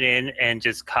went in and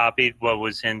just copied what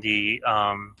was in the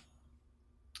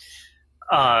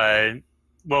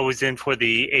what was in for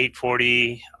the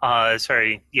 840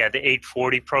 the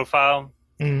 840 profile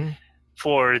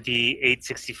for the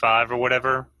 865 or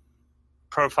whatever.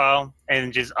 profile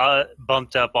and just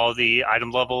bumped up all the item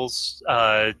levels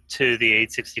to the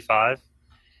 865,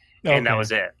 and that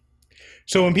was it.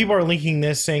 So when people are linking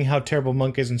this, saying how terrible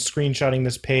Monk is, and screenshotting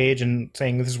this page and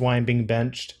saying this is why I'm being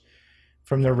benched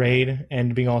from the raid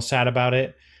and being all sad about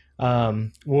it,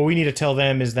 what we need to tell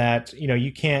them is that, you know,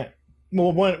 you can't.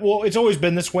 Well, it's always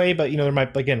been this way, but, you know, there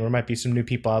might be some new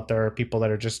people out there, people that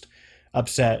are just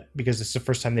upset because it's the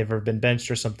first time they've ever been benched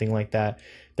or something like that.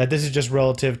 That this is just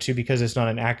relative to, because it's not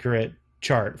an accurate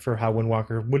chart for how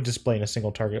Windwalker would display in a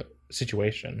single target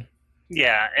situation.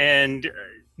 Yeah, and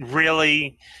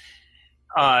really,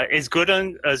 it's good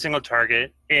on a single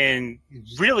target and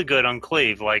really good on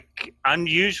cleave. Like, I'm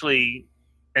usually,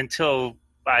 until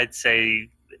I'd say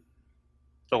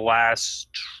the last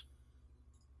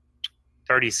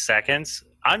 30 seconds,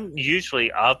 I'm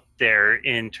usually up there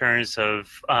in terms of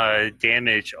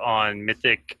damage on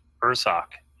Mythic Ursoc,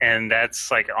 and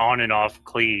that's like on and off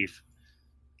cleave.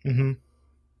 Mm-hmm.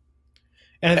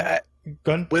 And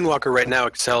go ahead. Windwalker right now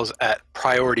excels at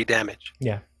priority damage.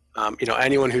 Yeah. You know,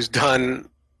 anyone who's done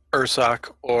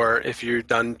Ursoc, or if you've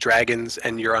done Dragons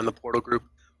and you're on the Portal group,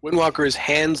 Windwalker is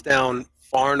hands down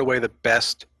far and away the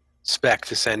best spec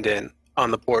to send in on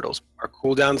the portals. Our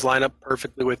cooldowns line up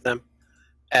perfectly with them.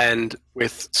 And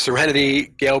with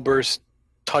Serenity, Gale Burst,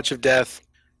 Touch of Death,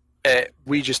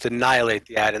 we just annihilate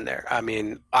the ad in there. I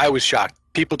mean, I was shocked.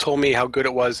 People told me how good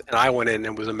it was, and I went in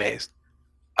and was amazed.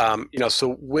 You know,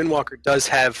 so Windwalker does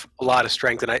have a lot of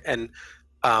strength, and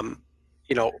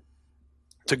you know,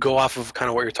 to go off of kind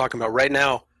of what you're talking about right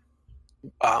now,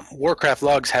 Warcraft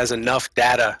Logs has enough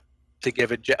data to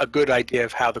give a good idea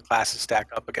of how the classes stack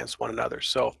up against one another.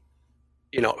 So,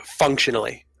 you know,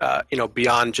 functionally, you know,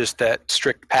 beyond just that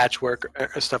strict patchwork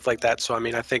or stuff like that. So, I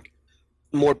mean, I think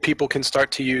more people can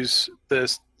start to use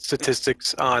the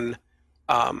statistics on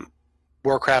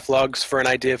Warcraft Logs for an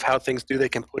idea of how things do. They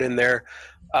can put in their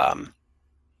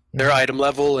item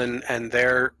level and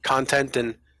their content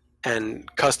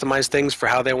and customize things for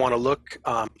how they want to look.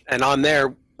 And on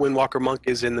there, Windwalker Monk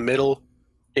is in the middle,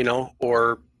 you know,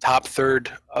 or top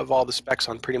third of all the specs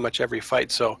on pretty much every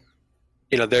fight. So,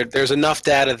 you know, there's enough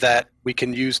data that we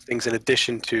can use things in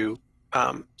addition to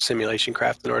Simulation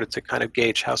Craft in order to kind of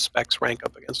gauge how specs rank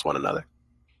up against one another.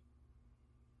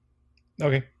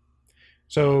 Okay.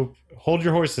 So hold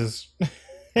your horses.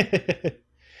 I think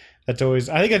that's always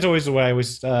the way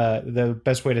the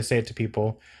best way to say it to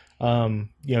people. You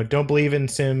know, don't believe in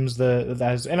Sims.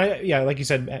 Like you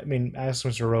said, I mean, Ask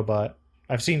Mr. Robot.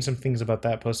 I've seen some things about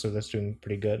that poster that's doing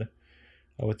pretty good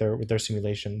with their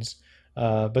simulations.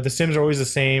 But the Sims are always the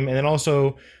same. And then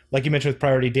also, like you mentioned, with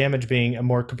priority damage being a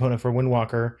more component for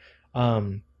Windwalker,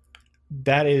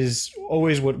 that is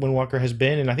always what Windwalker has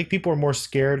been. And I think people are more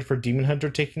scared for Demon Hunter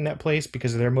taking that place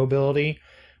because of their mobility.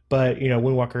 But, you know,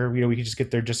 Windwalker, you know, we could just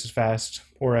get there just as fast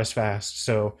or as fast.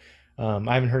 So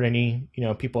I haven't heard any, you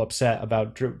know, people upset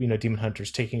about, you know, Demon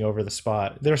Hunters taking over the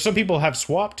spot. There are some people have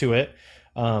swapped to it,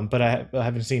 but I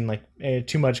haven't seen like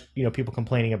too much, you know, people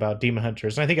complaining about Demon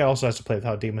Hunters. And I think it also has to play with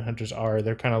how Demon Hunters are.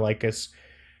 They're kind of like this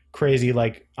crazy,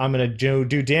 like, I'm going to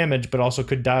do damage, but also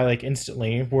could die like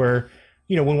instantly, where,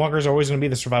 you know, Windwalker is always going to be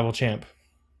the survival champ.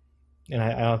 And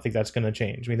I don't think that's going to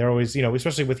change. I mean, they're always, you know,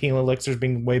 especially with healing elixirs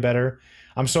being way better.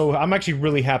 I'm actually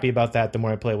really happy about that the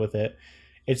more I play with it.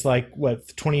 It's like, what,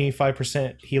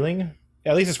 25% healing?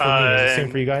 At least it's for me. Is it the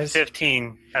same for you guys?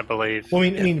 15, I believe. Well,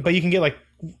 I mean, but you can get like,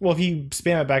 well, if you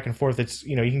spam it back and forth, it's,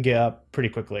 you know, you can get up pretty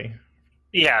quickly.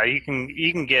 Yeah, you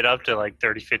can get up to like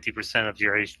 30-50% of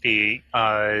your HP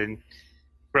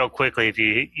real quickly if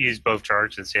you use both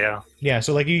charges. Yeah,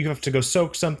 so like you have to go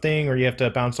soak something, or you have to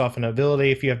bounce off an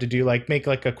ability. If you have to do like make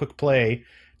like a quick play,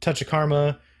 touch of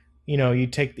karma, you know, you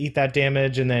eat that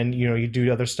damage, and then, you know, you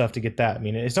do other stuff to get that. I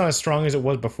mean, it's not as strong as it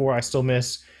was before. I still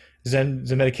miss Zen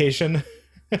medication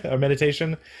or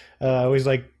meditation. I was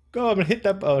like, oh, I'm gonna hit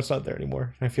that. Oh, it's not there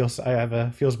anymore. Feels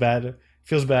bad.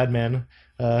 Feels bad, man.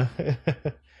 I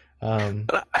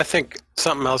think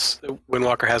something else that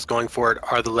Windwalker has going for it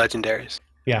are the legendaries.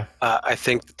 Yeah. I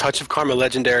think the Touch of Karma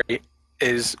legendary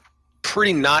is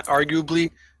pretty, not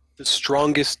arguably, the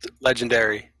strongest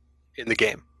legendary in the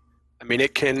game. I mean,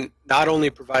 it can not only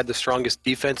provide the strongest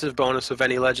defensive bonus of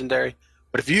any legendary,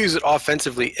 but if you use it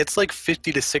offensively, it's like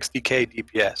 50 to 60k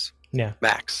DPS. Yeah.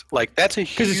 Max. Like, that's a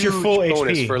huge because it's your full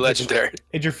bonus HP for legendary.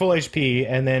 It's your full HP,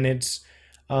 and then it's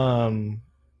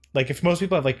like if most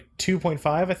people have like 2.5,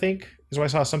 I think is what I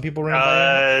saw some people run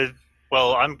by.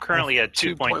 Well, I'm currently at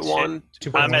 2.1.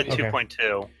 I'm at 2.2.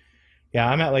 Okay. Yeah,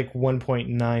 I'm at like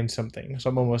 1.9 something, so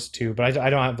I'm almost 2. But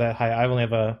I don't have that high. I only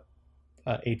have a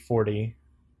 840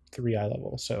 3 eye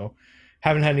level, so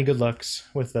haven't had any good lucks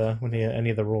with any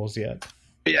of the rolls yet.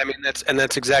 Yeah, I mean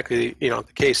that's exactly the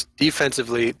case.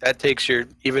 Defensively, that takes your,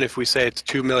 even if we say it's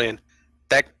 2 million,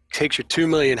 that takes your 2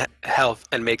 million health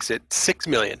and makes it 6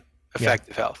 million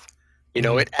effective health.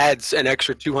 It adds an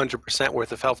extra 200%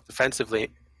 worth of health defensively.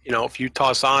 If you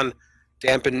toss on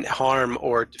dampen harm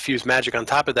or diffuse magic on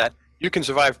top of that, you can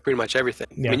survive pretty much everything.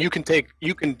 Yeah. I mean, you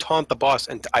can taunt the boss,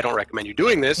 and I don't recommend you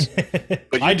doing this,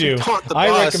 but I do. Taunt the boss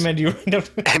I recommend you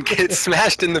and get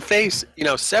smashed in the face,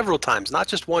 several times, not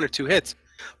just 1 or 2 hits,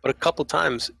 but a couple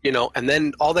times, and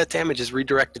then all that damage is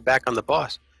redirected back on the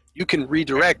boss. You can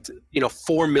redirect,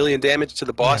 4 million damage to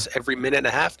the boss every minute and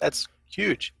a half. That's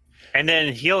huge. And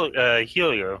then heal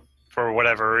you for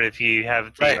whatever if you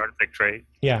have the artifact trait.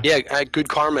 Yeah. Yeah, good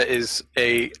karma is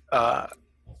a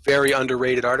very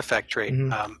underrated artifact trait.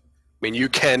 I mean, you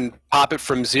can pop it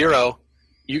from 0.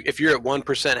 If you're at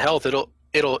 1% health, it'll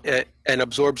and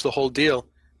absorbs the whole deal.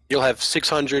 You'll have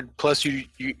 600 plus.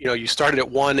 You started at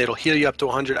 1. It'll heal you up to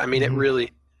 100. I mean, it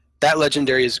really, that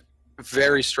legendary is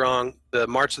very strong. The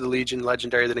March of the Legion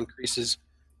legendary that increases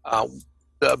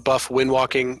the buff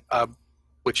windwalking,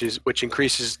 which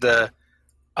increases the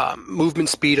movement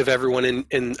speed of everyone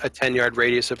in a 10-yard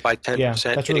radius by 10%. Yeah, that's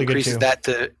it really increases that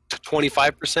to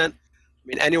 25%. I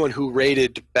mean, anyone who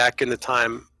raided back in the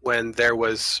time when there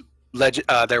was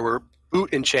there were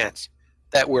boot enchants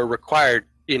that were required,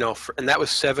 and that was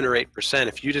 7 or 8%.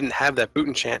 If you didn't have that boot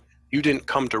enchant, you didn't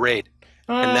come to raid.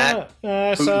 And that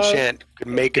boot enchant could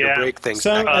make it or break things.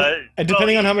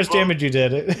 Depending on how much damage you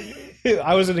did.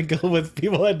 I was in a guild with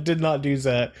people that did not do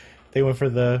that. They went for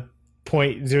the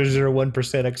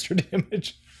 0.001% extra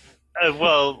damage. I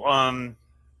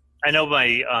know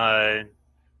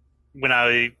when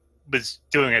I was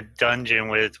doing a dungeon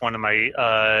with one of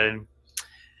my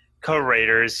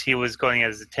co-raiders, he was going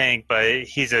as a tank, but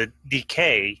he's a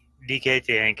DK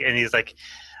tank, and he's like,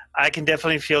 I can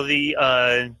definitely feel the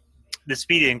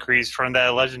speed increase from that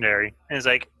legendary. And it's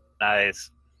like, nice.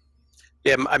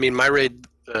 Yeah, I mean, my raid,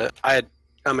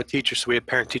 I'm a teacher, so we had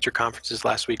parent-teacher conferences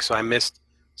last week, so I missed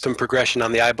some progression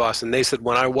on the iBoss, and they said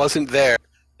when I wasn't there,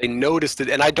 they noticed it,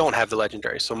 and I don't have the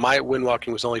legendary, so my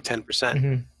windwalking was only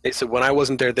 10%. They said when I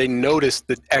wasn't there, they noticed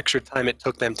the extra time it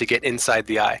took them to get inside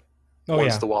the eye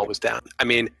once the wall was down. I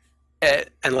mean,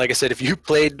 and like I said, if you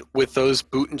played with those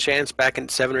boot enchants back in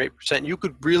 7 or 8%, you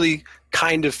could really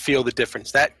kind of feel the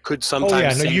difference. That could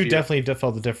sometimes save you. Definitely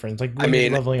felt the difference. Like when you're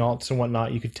leveling alts and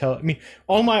whatnot, you could tell. I mean,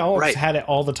 all my alts had it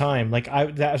all the time. Like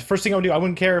that first thing I would do, I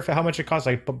wouldn't care how much it cost.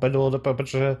 I bundled up a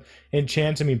bunch of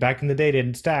enchants. I mean, back in the day, it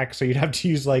didn't stack, so you'd have to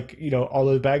use all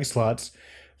those bag slots.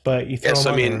 But you throw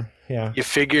them on you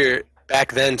figure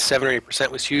back then 7 or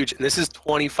 8% was huge, and this is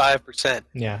 25%.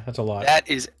 Yeah, that's a lot. That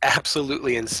is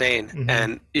absolutely insane.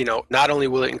 And not only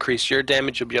will it increase your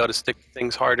damage, you'll be able to stick to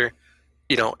things harder.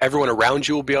 Everyone around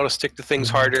you will be able to stick to things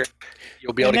harder.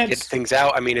 You'll be able to get things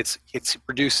out. I mean, it's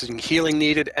producing healing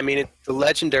needed. I mean, the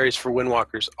legendaries for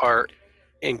Windwalkers are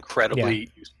incredibly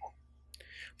useful.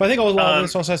 But I think a lot of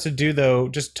this also has to do, though,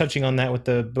 just touching on that with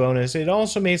the bonus, it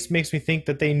also makes me think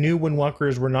that they knew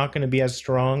Windwalkers were not going to be as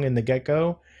strong in the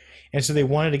get-go. And so they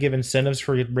wanted to give incentives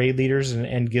for raid leaders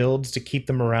and guilds to keep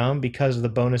them around because of the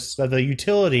bonus, the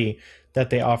utility that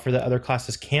they offer that other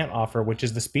classes can't offer, which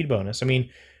is the speed bonus. I mean,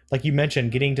 like you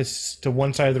mentioned, getting to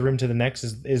one side of the room to the next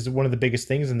is one of the biggest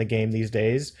things in the game these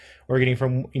days, or getting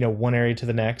from one area to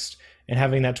the next, and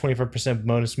having that 25%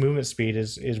 bonus movement speed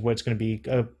is what's going to be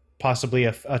possibly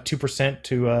a 2%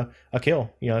 to a kill.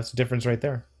 That's the difference right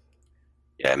there.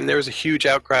 Yeah, I mean, there was a huge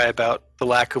outcry about the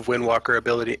lack of Windwalker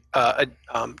ability,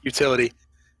 utility,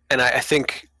 and I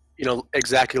think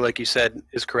exactly like you said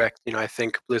is correct. I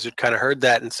think Blizzard kind of heard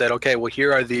that and said, okay, well,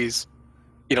 here are these.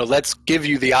 Let's give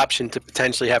you the option to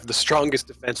potentially have the strongest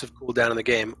defensive cooldown in the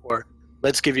game, or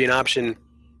let's give you an option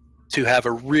to have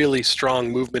a really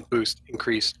strong movement boost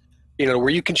increase. Where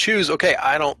you can choose. Okay,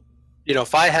 I don't.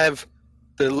 If I have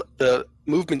the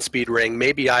movement speed ring,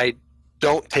 maybe I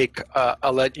don't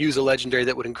use a legendary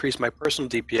that would increase my personal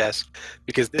DPS,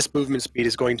 because this movement speed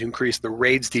is going to increase the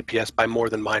raid's DPS by more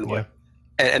than mine would.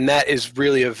 And that is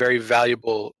really a very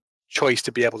valuable choice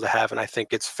to be able to have, and I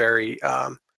think it's very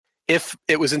if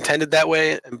it was intended that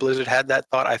way and Blizzard had that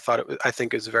thought, I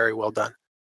think it's very well done.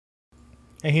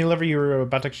 And Healer, you were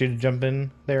about to actually jump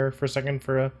in there for a second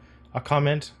for a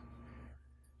comment.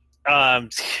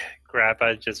 Crap,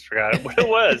 I just forgot what it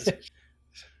was.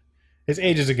 It's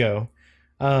ages ago.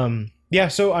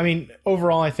 So I mean,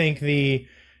 overall, I think the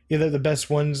best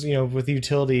ones, with the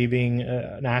utility being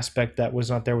an aspect that was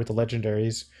not there with the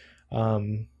legendaries.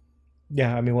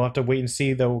 I mean, we'll have to wait and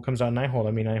see, though, what comes out in Nighthold.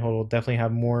 I mean, Nighthold will definitely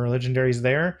have more legendaries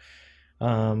there.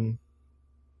 We'll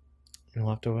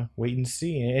have to wait and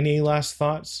see. Any last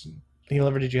thoughts,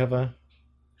 Lover, did you have a?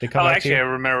 Actually, I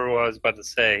remember what I was about to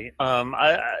say.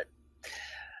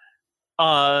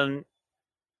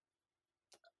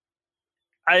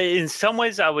 In some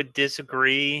ways, I would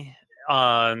disagree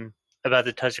about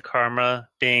the Touch of Karma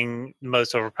being the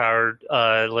most overpowered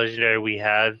legendary we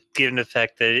have, given the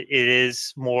fact that it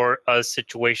is more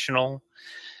situational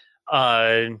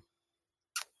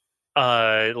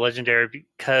legendary,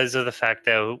 because of the fact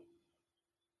that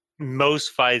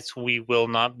most fights we will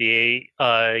not be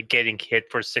getting hit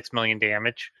for 6 million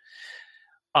damage.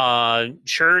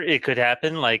 Sure, it could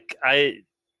happen. Like I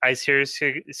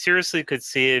seriously could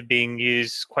see it being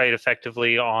used quite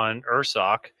effectively on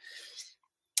Ursoc.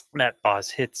 That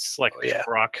boss hits like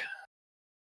rock.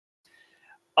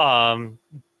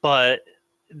 But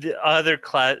the other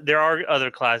there are other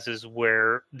classes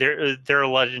where their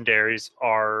legendaries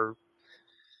are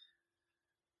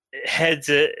head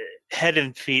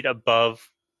and feet above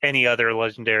any other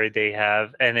legendary they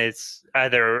have, and it's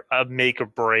either a make or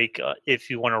break if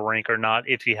you want to rank or not,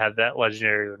 if you have that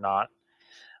legendary or not.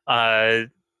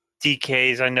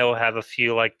 DKs I know have a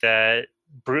few like that.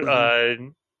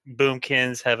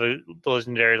 Boomkins have a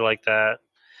legendary like that,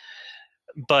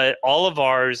 but all of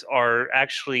ours are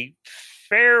actually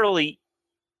fairly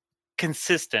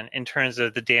consistent in terms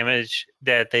of the damage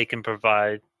that they can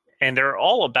provide, and they're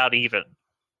all about even.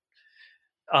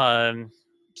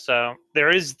 So there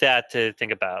is that to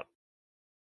think about.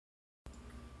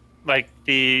 Like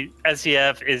the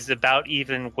SCF is about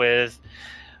even with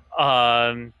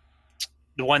the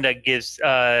one that gives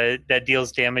that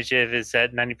deals damage if it's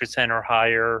at 90% or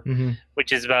higher,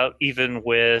 which is about even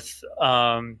with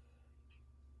the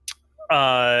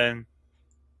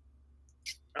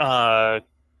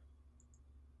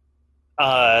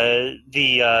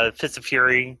Fist of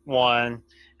Fury one,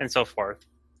 and so forth.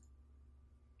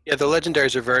 Yeah, the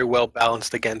legendaries are very well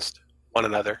balanced against one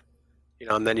another. You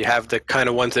know, and then you have the kind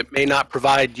of ones that may not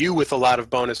provide you with a lot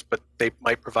of bonus, but they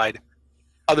might provide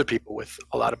other people with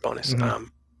a lot of bonus.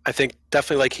 I think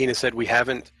definitely, like Hina said,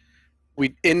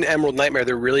 in Emerald Nightmare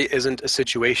there really isn't a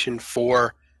situation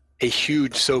for a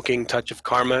huge soaking Touch of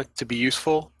Karma to be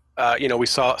useful. We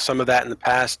saw some of that in the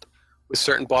past with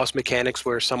certain boss mechanics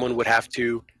where someone would have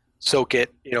to soak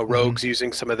it. Rogues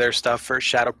using some of their stuff for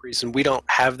Shadow Priest, and we don't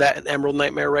have that in Emerald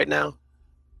Nightmare right now.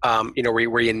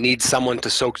 Where you need someone to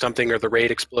soak something or the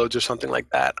raid explodes or something like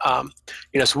that.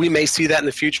 So we may see that in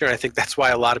the future, and I think that's why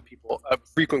a lot of people, a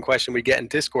frequent question we get in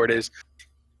Discord is,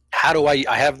 how do I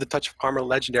have the Touch of Karma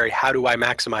legendary, how do I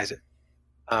maximize it?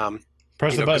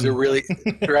 Press the button. There really,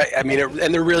 right? I mean,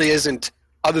 and there really isn't,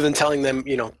 other than telling them,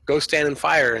 go stand in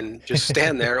fire and just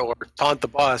stand there or taunt the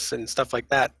boss and stuff like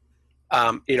that.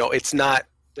 It's not,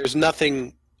 there's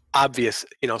nothing obvious,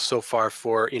 so far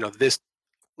for, this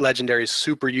legendary is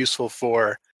super useful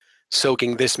for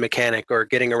soaking this mechanic or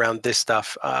getting around this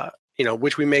stuff,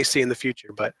 which we may see in the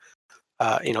future. But,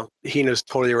 Hina's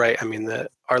totally right. I mean,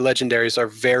 our legendaries are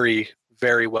very,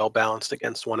 very well balanced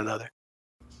against one another.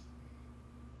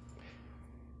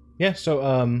 Yeah, so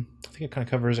I think it kind of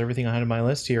covers everything I had on my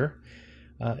list here.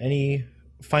 Any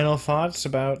final thoughts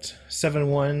about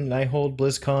 7-1 Nighthold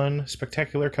BlizzCon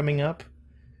Spectacular coming up?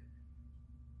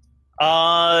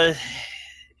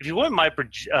 If you want my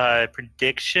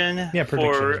prediction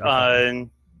for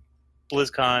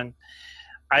BlizzCon,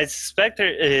 I suspect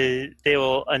they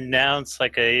will announce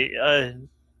like a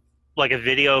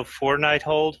video for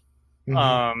Nighthold,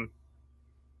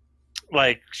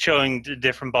 like showing the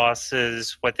different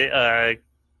bosses, what they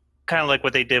kind of like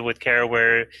what they did with Kara,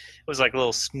 where it was like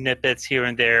little snippets here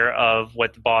and there of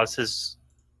what the bosses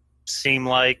seem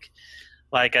like.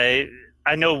 Like I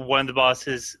know one of the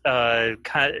bosses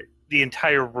kind of, the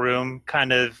entire room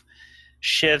kind of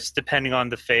shifts depending on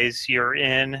the phase you're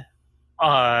in.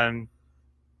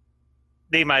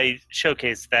 They might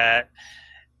showcase that.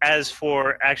 As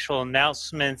for actual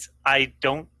announcements, I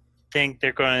don't think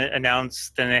they're going to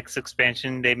announce the next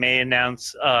expansion. They may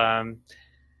announce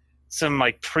some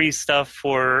like pre-stuff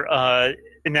for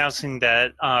announcing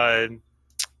that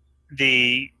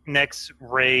the next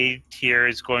raid tier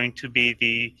is going to be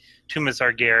the Tomb of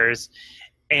Sargeras,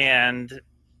 and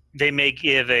they may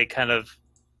give a kind of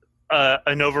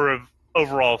an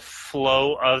overall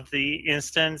flow of the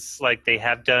instance, like they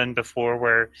have done before,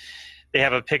 where they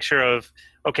have a picture of,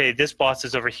 okay, this boss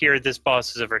is over here, this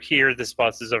boss is over here, this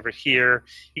boss is over here.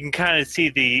 You can kind of see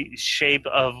the shape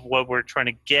of what we're trying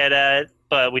to get at,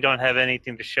 but we don't have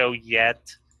anything to show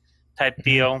yet, type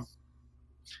deal.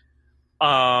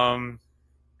 And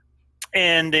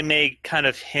they may kind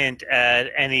of hint at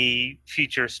any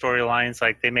future storylines,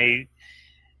 like they may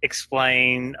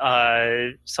explain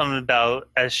something about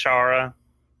Azshara,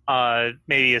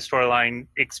 maybe a storyline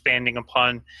expanding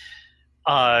upon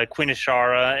Queen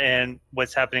Ashara and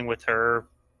what's happening with her.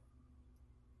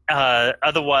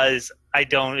 Otherwise, I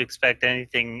don't expect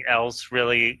anything else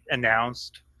really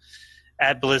announced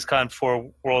at BlizzCon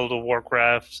for World of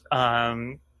Warcraft.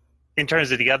 In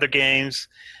terms of the other games,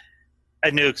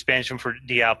 a new expansion for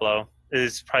Diablo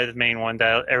is probably the main one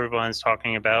that everyone's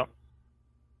talking about.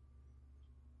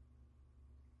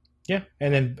 Yeah,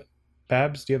 and then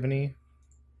Babs, do you have any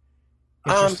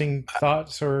interesting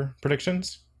thoughts or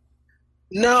predictions?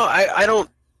 No, I don't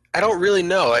really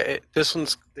know.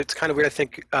 It's kind of weird. I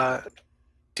think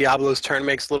Diablo's turn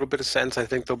makes a little bit of sense. I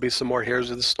think there'll be some more Heroes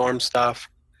of the Storm stuff.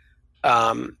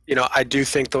 I do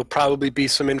think there'll probably be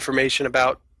some information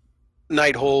about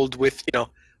Nighthold with,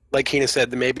 like Hina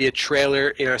said, there may be a trailer,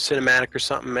 a cinematic or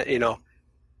something,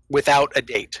 without a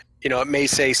date. It may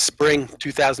say spring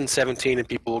 2017 and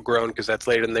people will groan because that's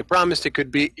later than they promised. It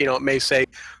could be, it may say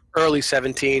early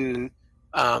 17,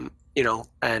 and,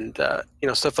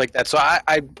 stuff like that. So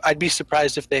I'd be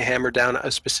surprised if they hammer down a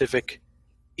specific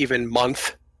even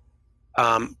month.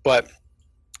 But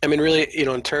I mean, really,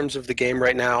 in terms of the game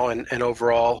right now and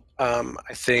overall,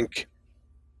 I think,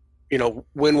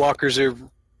 Windwalkers are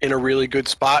in a really good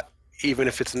spot, even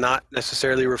if it's not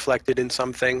necessarily reflected in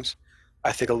some things.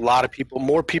 I think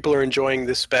more people are enjoying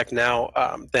this spec now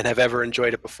than have ever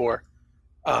enjoyed it before.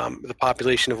 The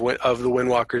population of the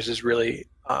Windwalkers has really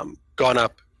gone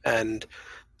up, and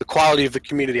the quality of the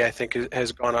community, I think,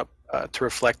 has gone up to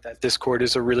reflect that. Discord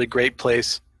is a really great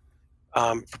place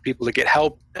for people to get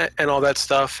help and all that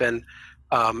stuff. And,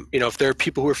 if there are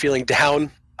people who are feeling down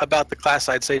about the class,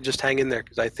 I'd say just hang in there,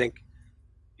 because I think,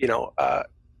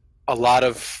 a lot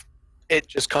of it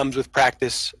just comes with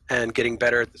practice and getting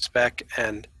better at the spec,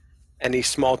 and any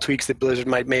small tweaks that Blizzard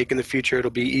might make in the future, it'll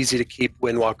be easy to keep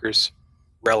Windwalkers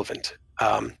relevant.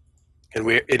 And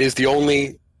it is the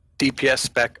only DPS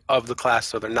spec of the class,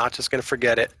 so they're not just going to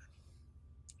forget it.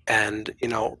 And,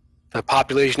 the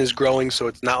population is growing, so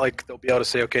it's not like they'll be able to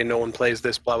say, okay, no one plays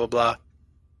this, blah, blah, blah.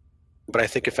 But I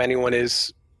think if anyone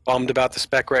is bummed about the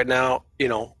spec right now,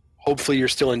 hopefully you're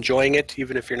still enjoying it,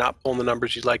 even if you're not pulling the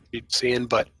numbers you'd like to be seeing.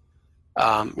 But,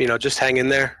 just hang in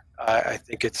there. I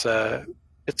think it's a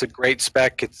great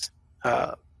spec. It's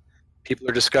people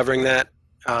are discovering that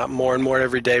more and more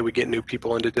every day. We get new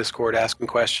people into Discord asking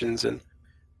questions and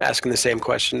asking the same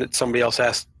question that somebody else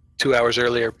asked 2 hours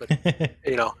earlier. But,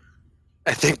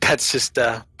 I think that's just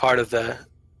part of the,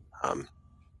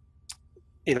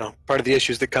 part of the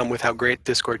issues that come with how great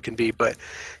Discord can be. But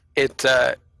it,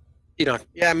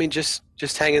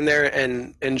 just hang in there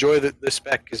and enjoy the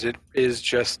spec, because it is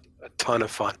just a ton of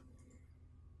fun.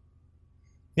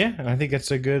 Yeah, I think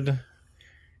that's a good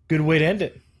way to end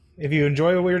it. If you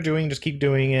enjoy what we're doing, just keep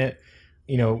doing it.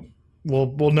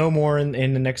 We'll know more in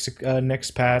the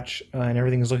next patch, and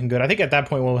everything is looking good. I think at that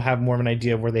point we'll have more of an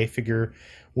idea of where they figure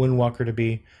Windwalker to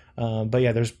be. But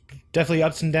yeah, there's definitely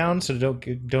ups and downs. So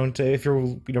don't if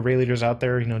you're raid leaders out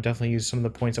there, definitely use some of the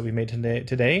points that we made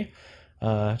today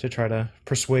to try to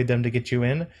persuade them to get you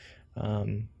in.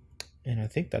 And I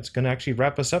think that's going to actually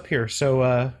wrap us up here.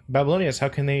 So Babylonius, how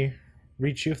can they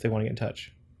reach you if they want to get in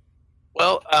touch?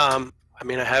 Well, I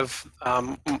have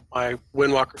my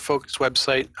Windwalker Focus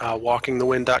website,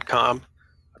 walkingthewind.com.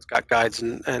 It's got guides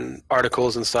and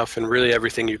articles and stuff, and really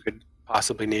everything you could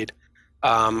possibly need.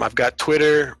 I've got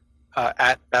Twitter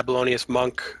at Babylonius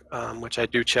Monk, which I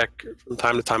do check from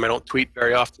time to time. I don't tweet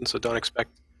very often, so don't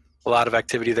expect a lot of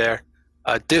activity there.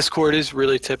 Discord is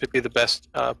really typically the best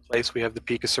place. We have the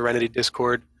Peak of Serenity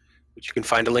Discord, which you can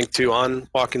find a link to on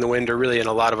Walking the Wind, or really in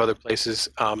a lot of other places.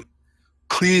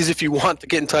 Please, if you want to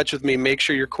get in touch with me, make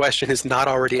sure your question is not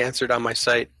already answered on my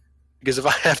site, because if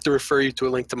I have to refer you to a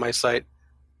link to my site,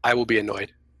 I will be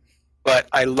annoyed. But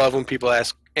I love when people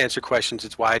answer questions.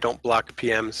 It's why I don't block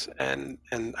PMs, and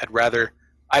I'd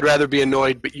rather be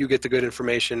annoyed, but you get the good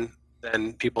information,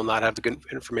 than people not have the good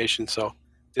information. So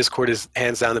Discord is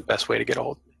hands down the best way to get a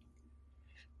hold of me.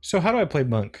 So how do I play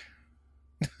Monk?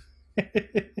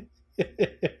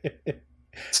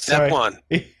 Step one.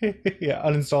 Yeah,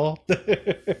 uninstall.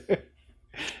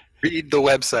 Read the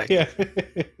website. Yeah.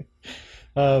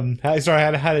 Sorry,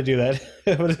 I had to do that.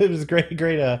 But it was great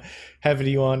having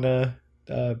you on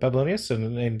Babylonius,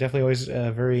 and definitely always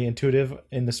very intuitive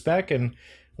in the spec, and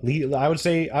I would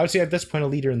say at this point a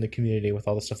leader in the community with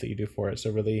all the stuff that you do for it.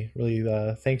 So really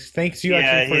thanks you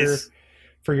actually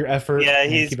for your effort. Yeah,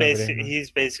 he's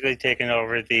basically taken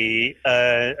over the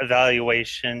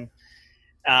evaluation.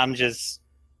 I'm just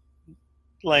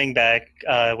laying back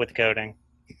with the coding.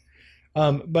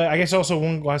 But I guess also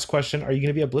one last question: are you going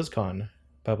to be at BlizzCon,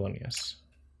 Babylonius?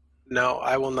 No,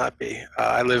 I will not be.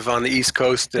 I live on the East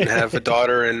Coast and have a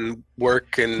daughter and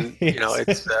work, and Yes. you know,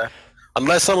 it's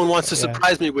unless someone wants to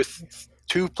surprise me with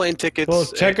 2 plane tickets. Well,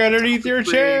 check underneath your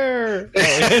chair.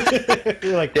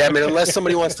 You're like, Yeah, I mean, unless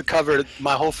somebody wants to cover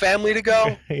my whole family to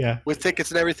go yeah. with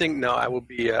tickets and everything, no, I will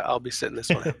be. I'll be sitting this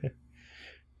one out.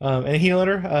 And Hina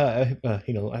Letter,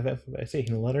 I say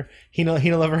Hina Letter,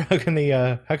 Hina Lover. How can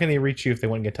they reach you if they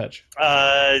want to get in touch?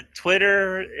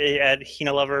 Twitter at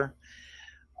Hina Lover.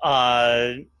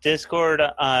 Discord.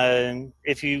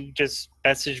 If you just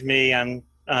message me,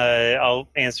 I'll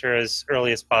answer as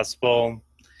early as possible.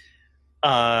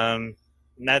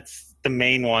 That's the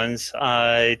main ones.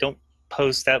 I don't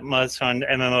post that much on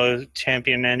MMO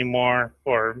Champion anymore,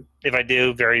 or if I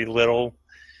do, very little.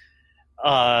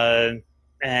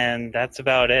 And that's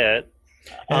about it.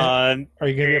 Are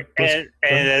you going to get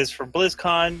and as for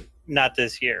BlizzCon, not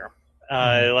this year.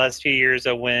 The last 2 years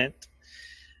I went.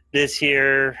 This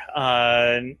year,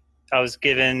 I was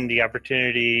given the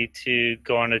opportunity to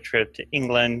go on a trip to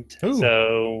England. Ooh.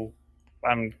 So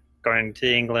I'm going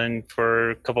to England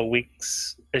for a couple of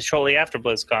weeks shortly after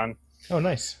BlizzCon. Oh,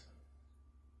 nice.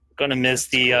 Going to miss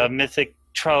the Mythic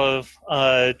trial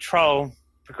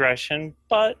progression,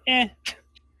 but eh.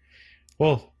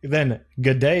 Well, then,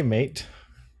 good day, mate.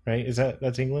 Right?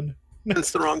 That's England?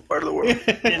 That's the wrong part of the world.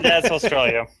 And that's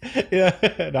Australia. Yeah.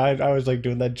 And I was like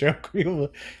doing that joke. You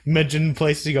mention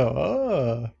places, you go,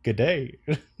 oh, good day.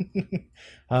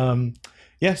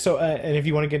 Yeah, so, and if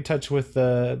you want to get in touch with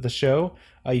the show,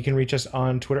 you can reach us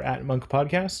on Twitter at Monk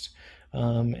Podcast.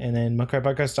 And then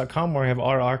monkarchivepodcast.com, where we have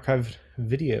our archived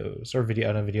videos, or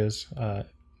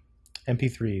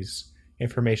MP3s,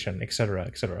 information, etc.,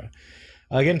 etc.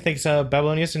 Again, thanks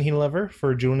Babylonius and Hina Lover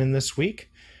for joining this week.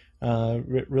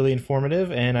 Really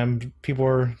informative, and people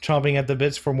are chomping at the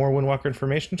bits for more Windwalker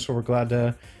information, so we're glad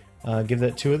to give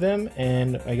that to them,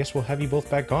 and I guess we'll have you both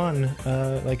back on,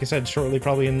 like I said, shortly,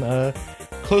 probably in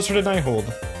closer to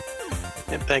Nighthold.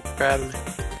 And thank you for having me.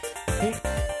 Okay.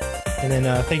 And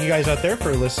then thank you guys out there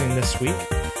for listening this week,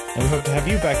 and we hope to have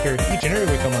you back here each and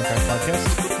every week on Monk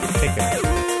Podcast. Take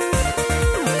care.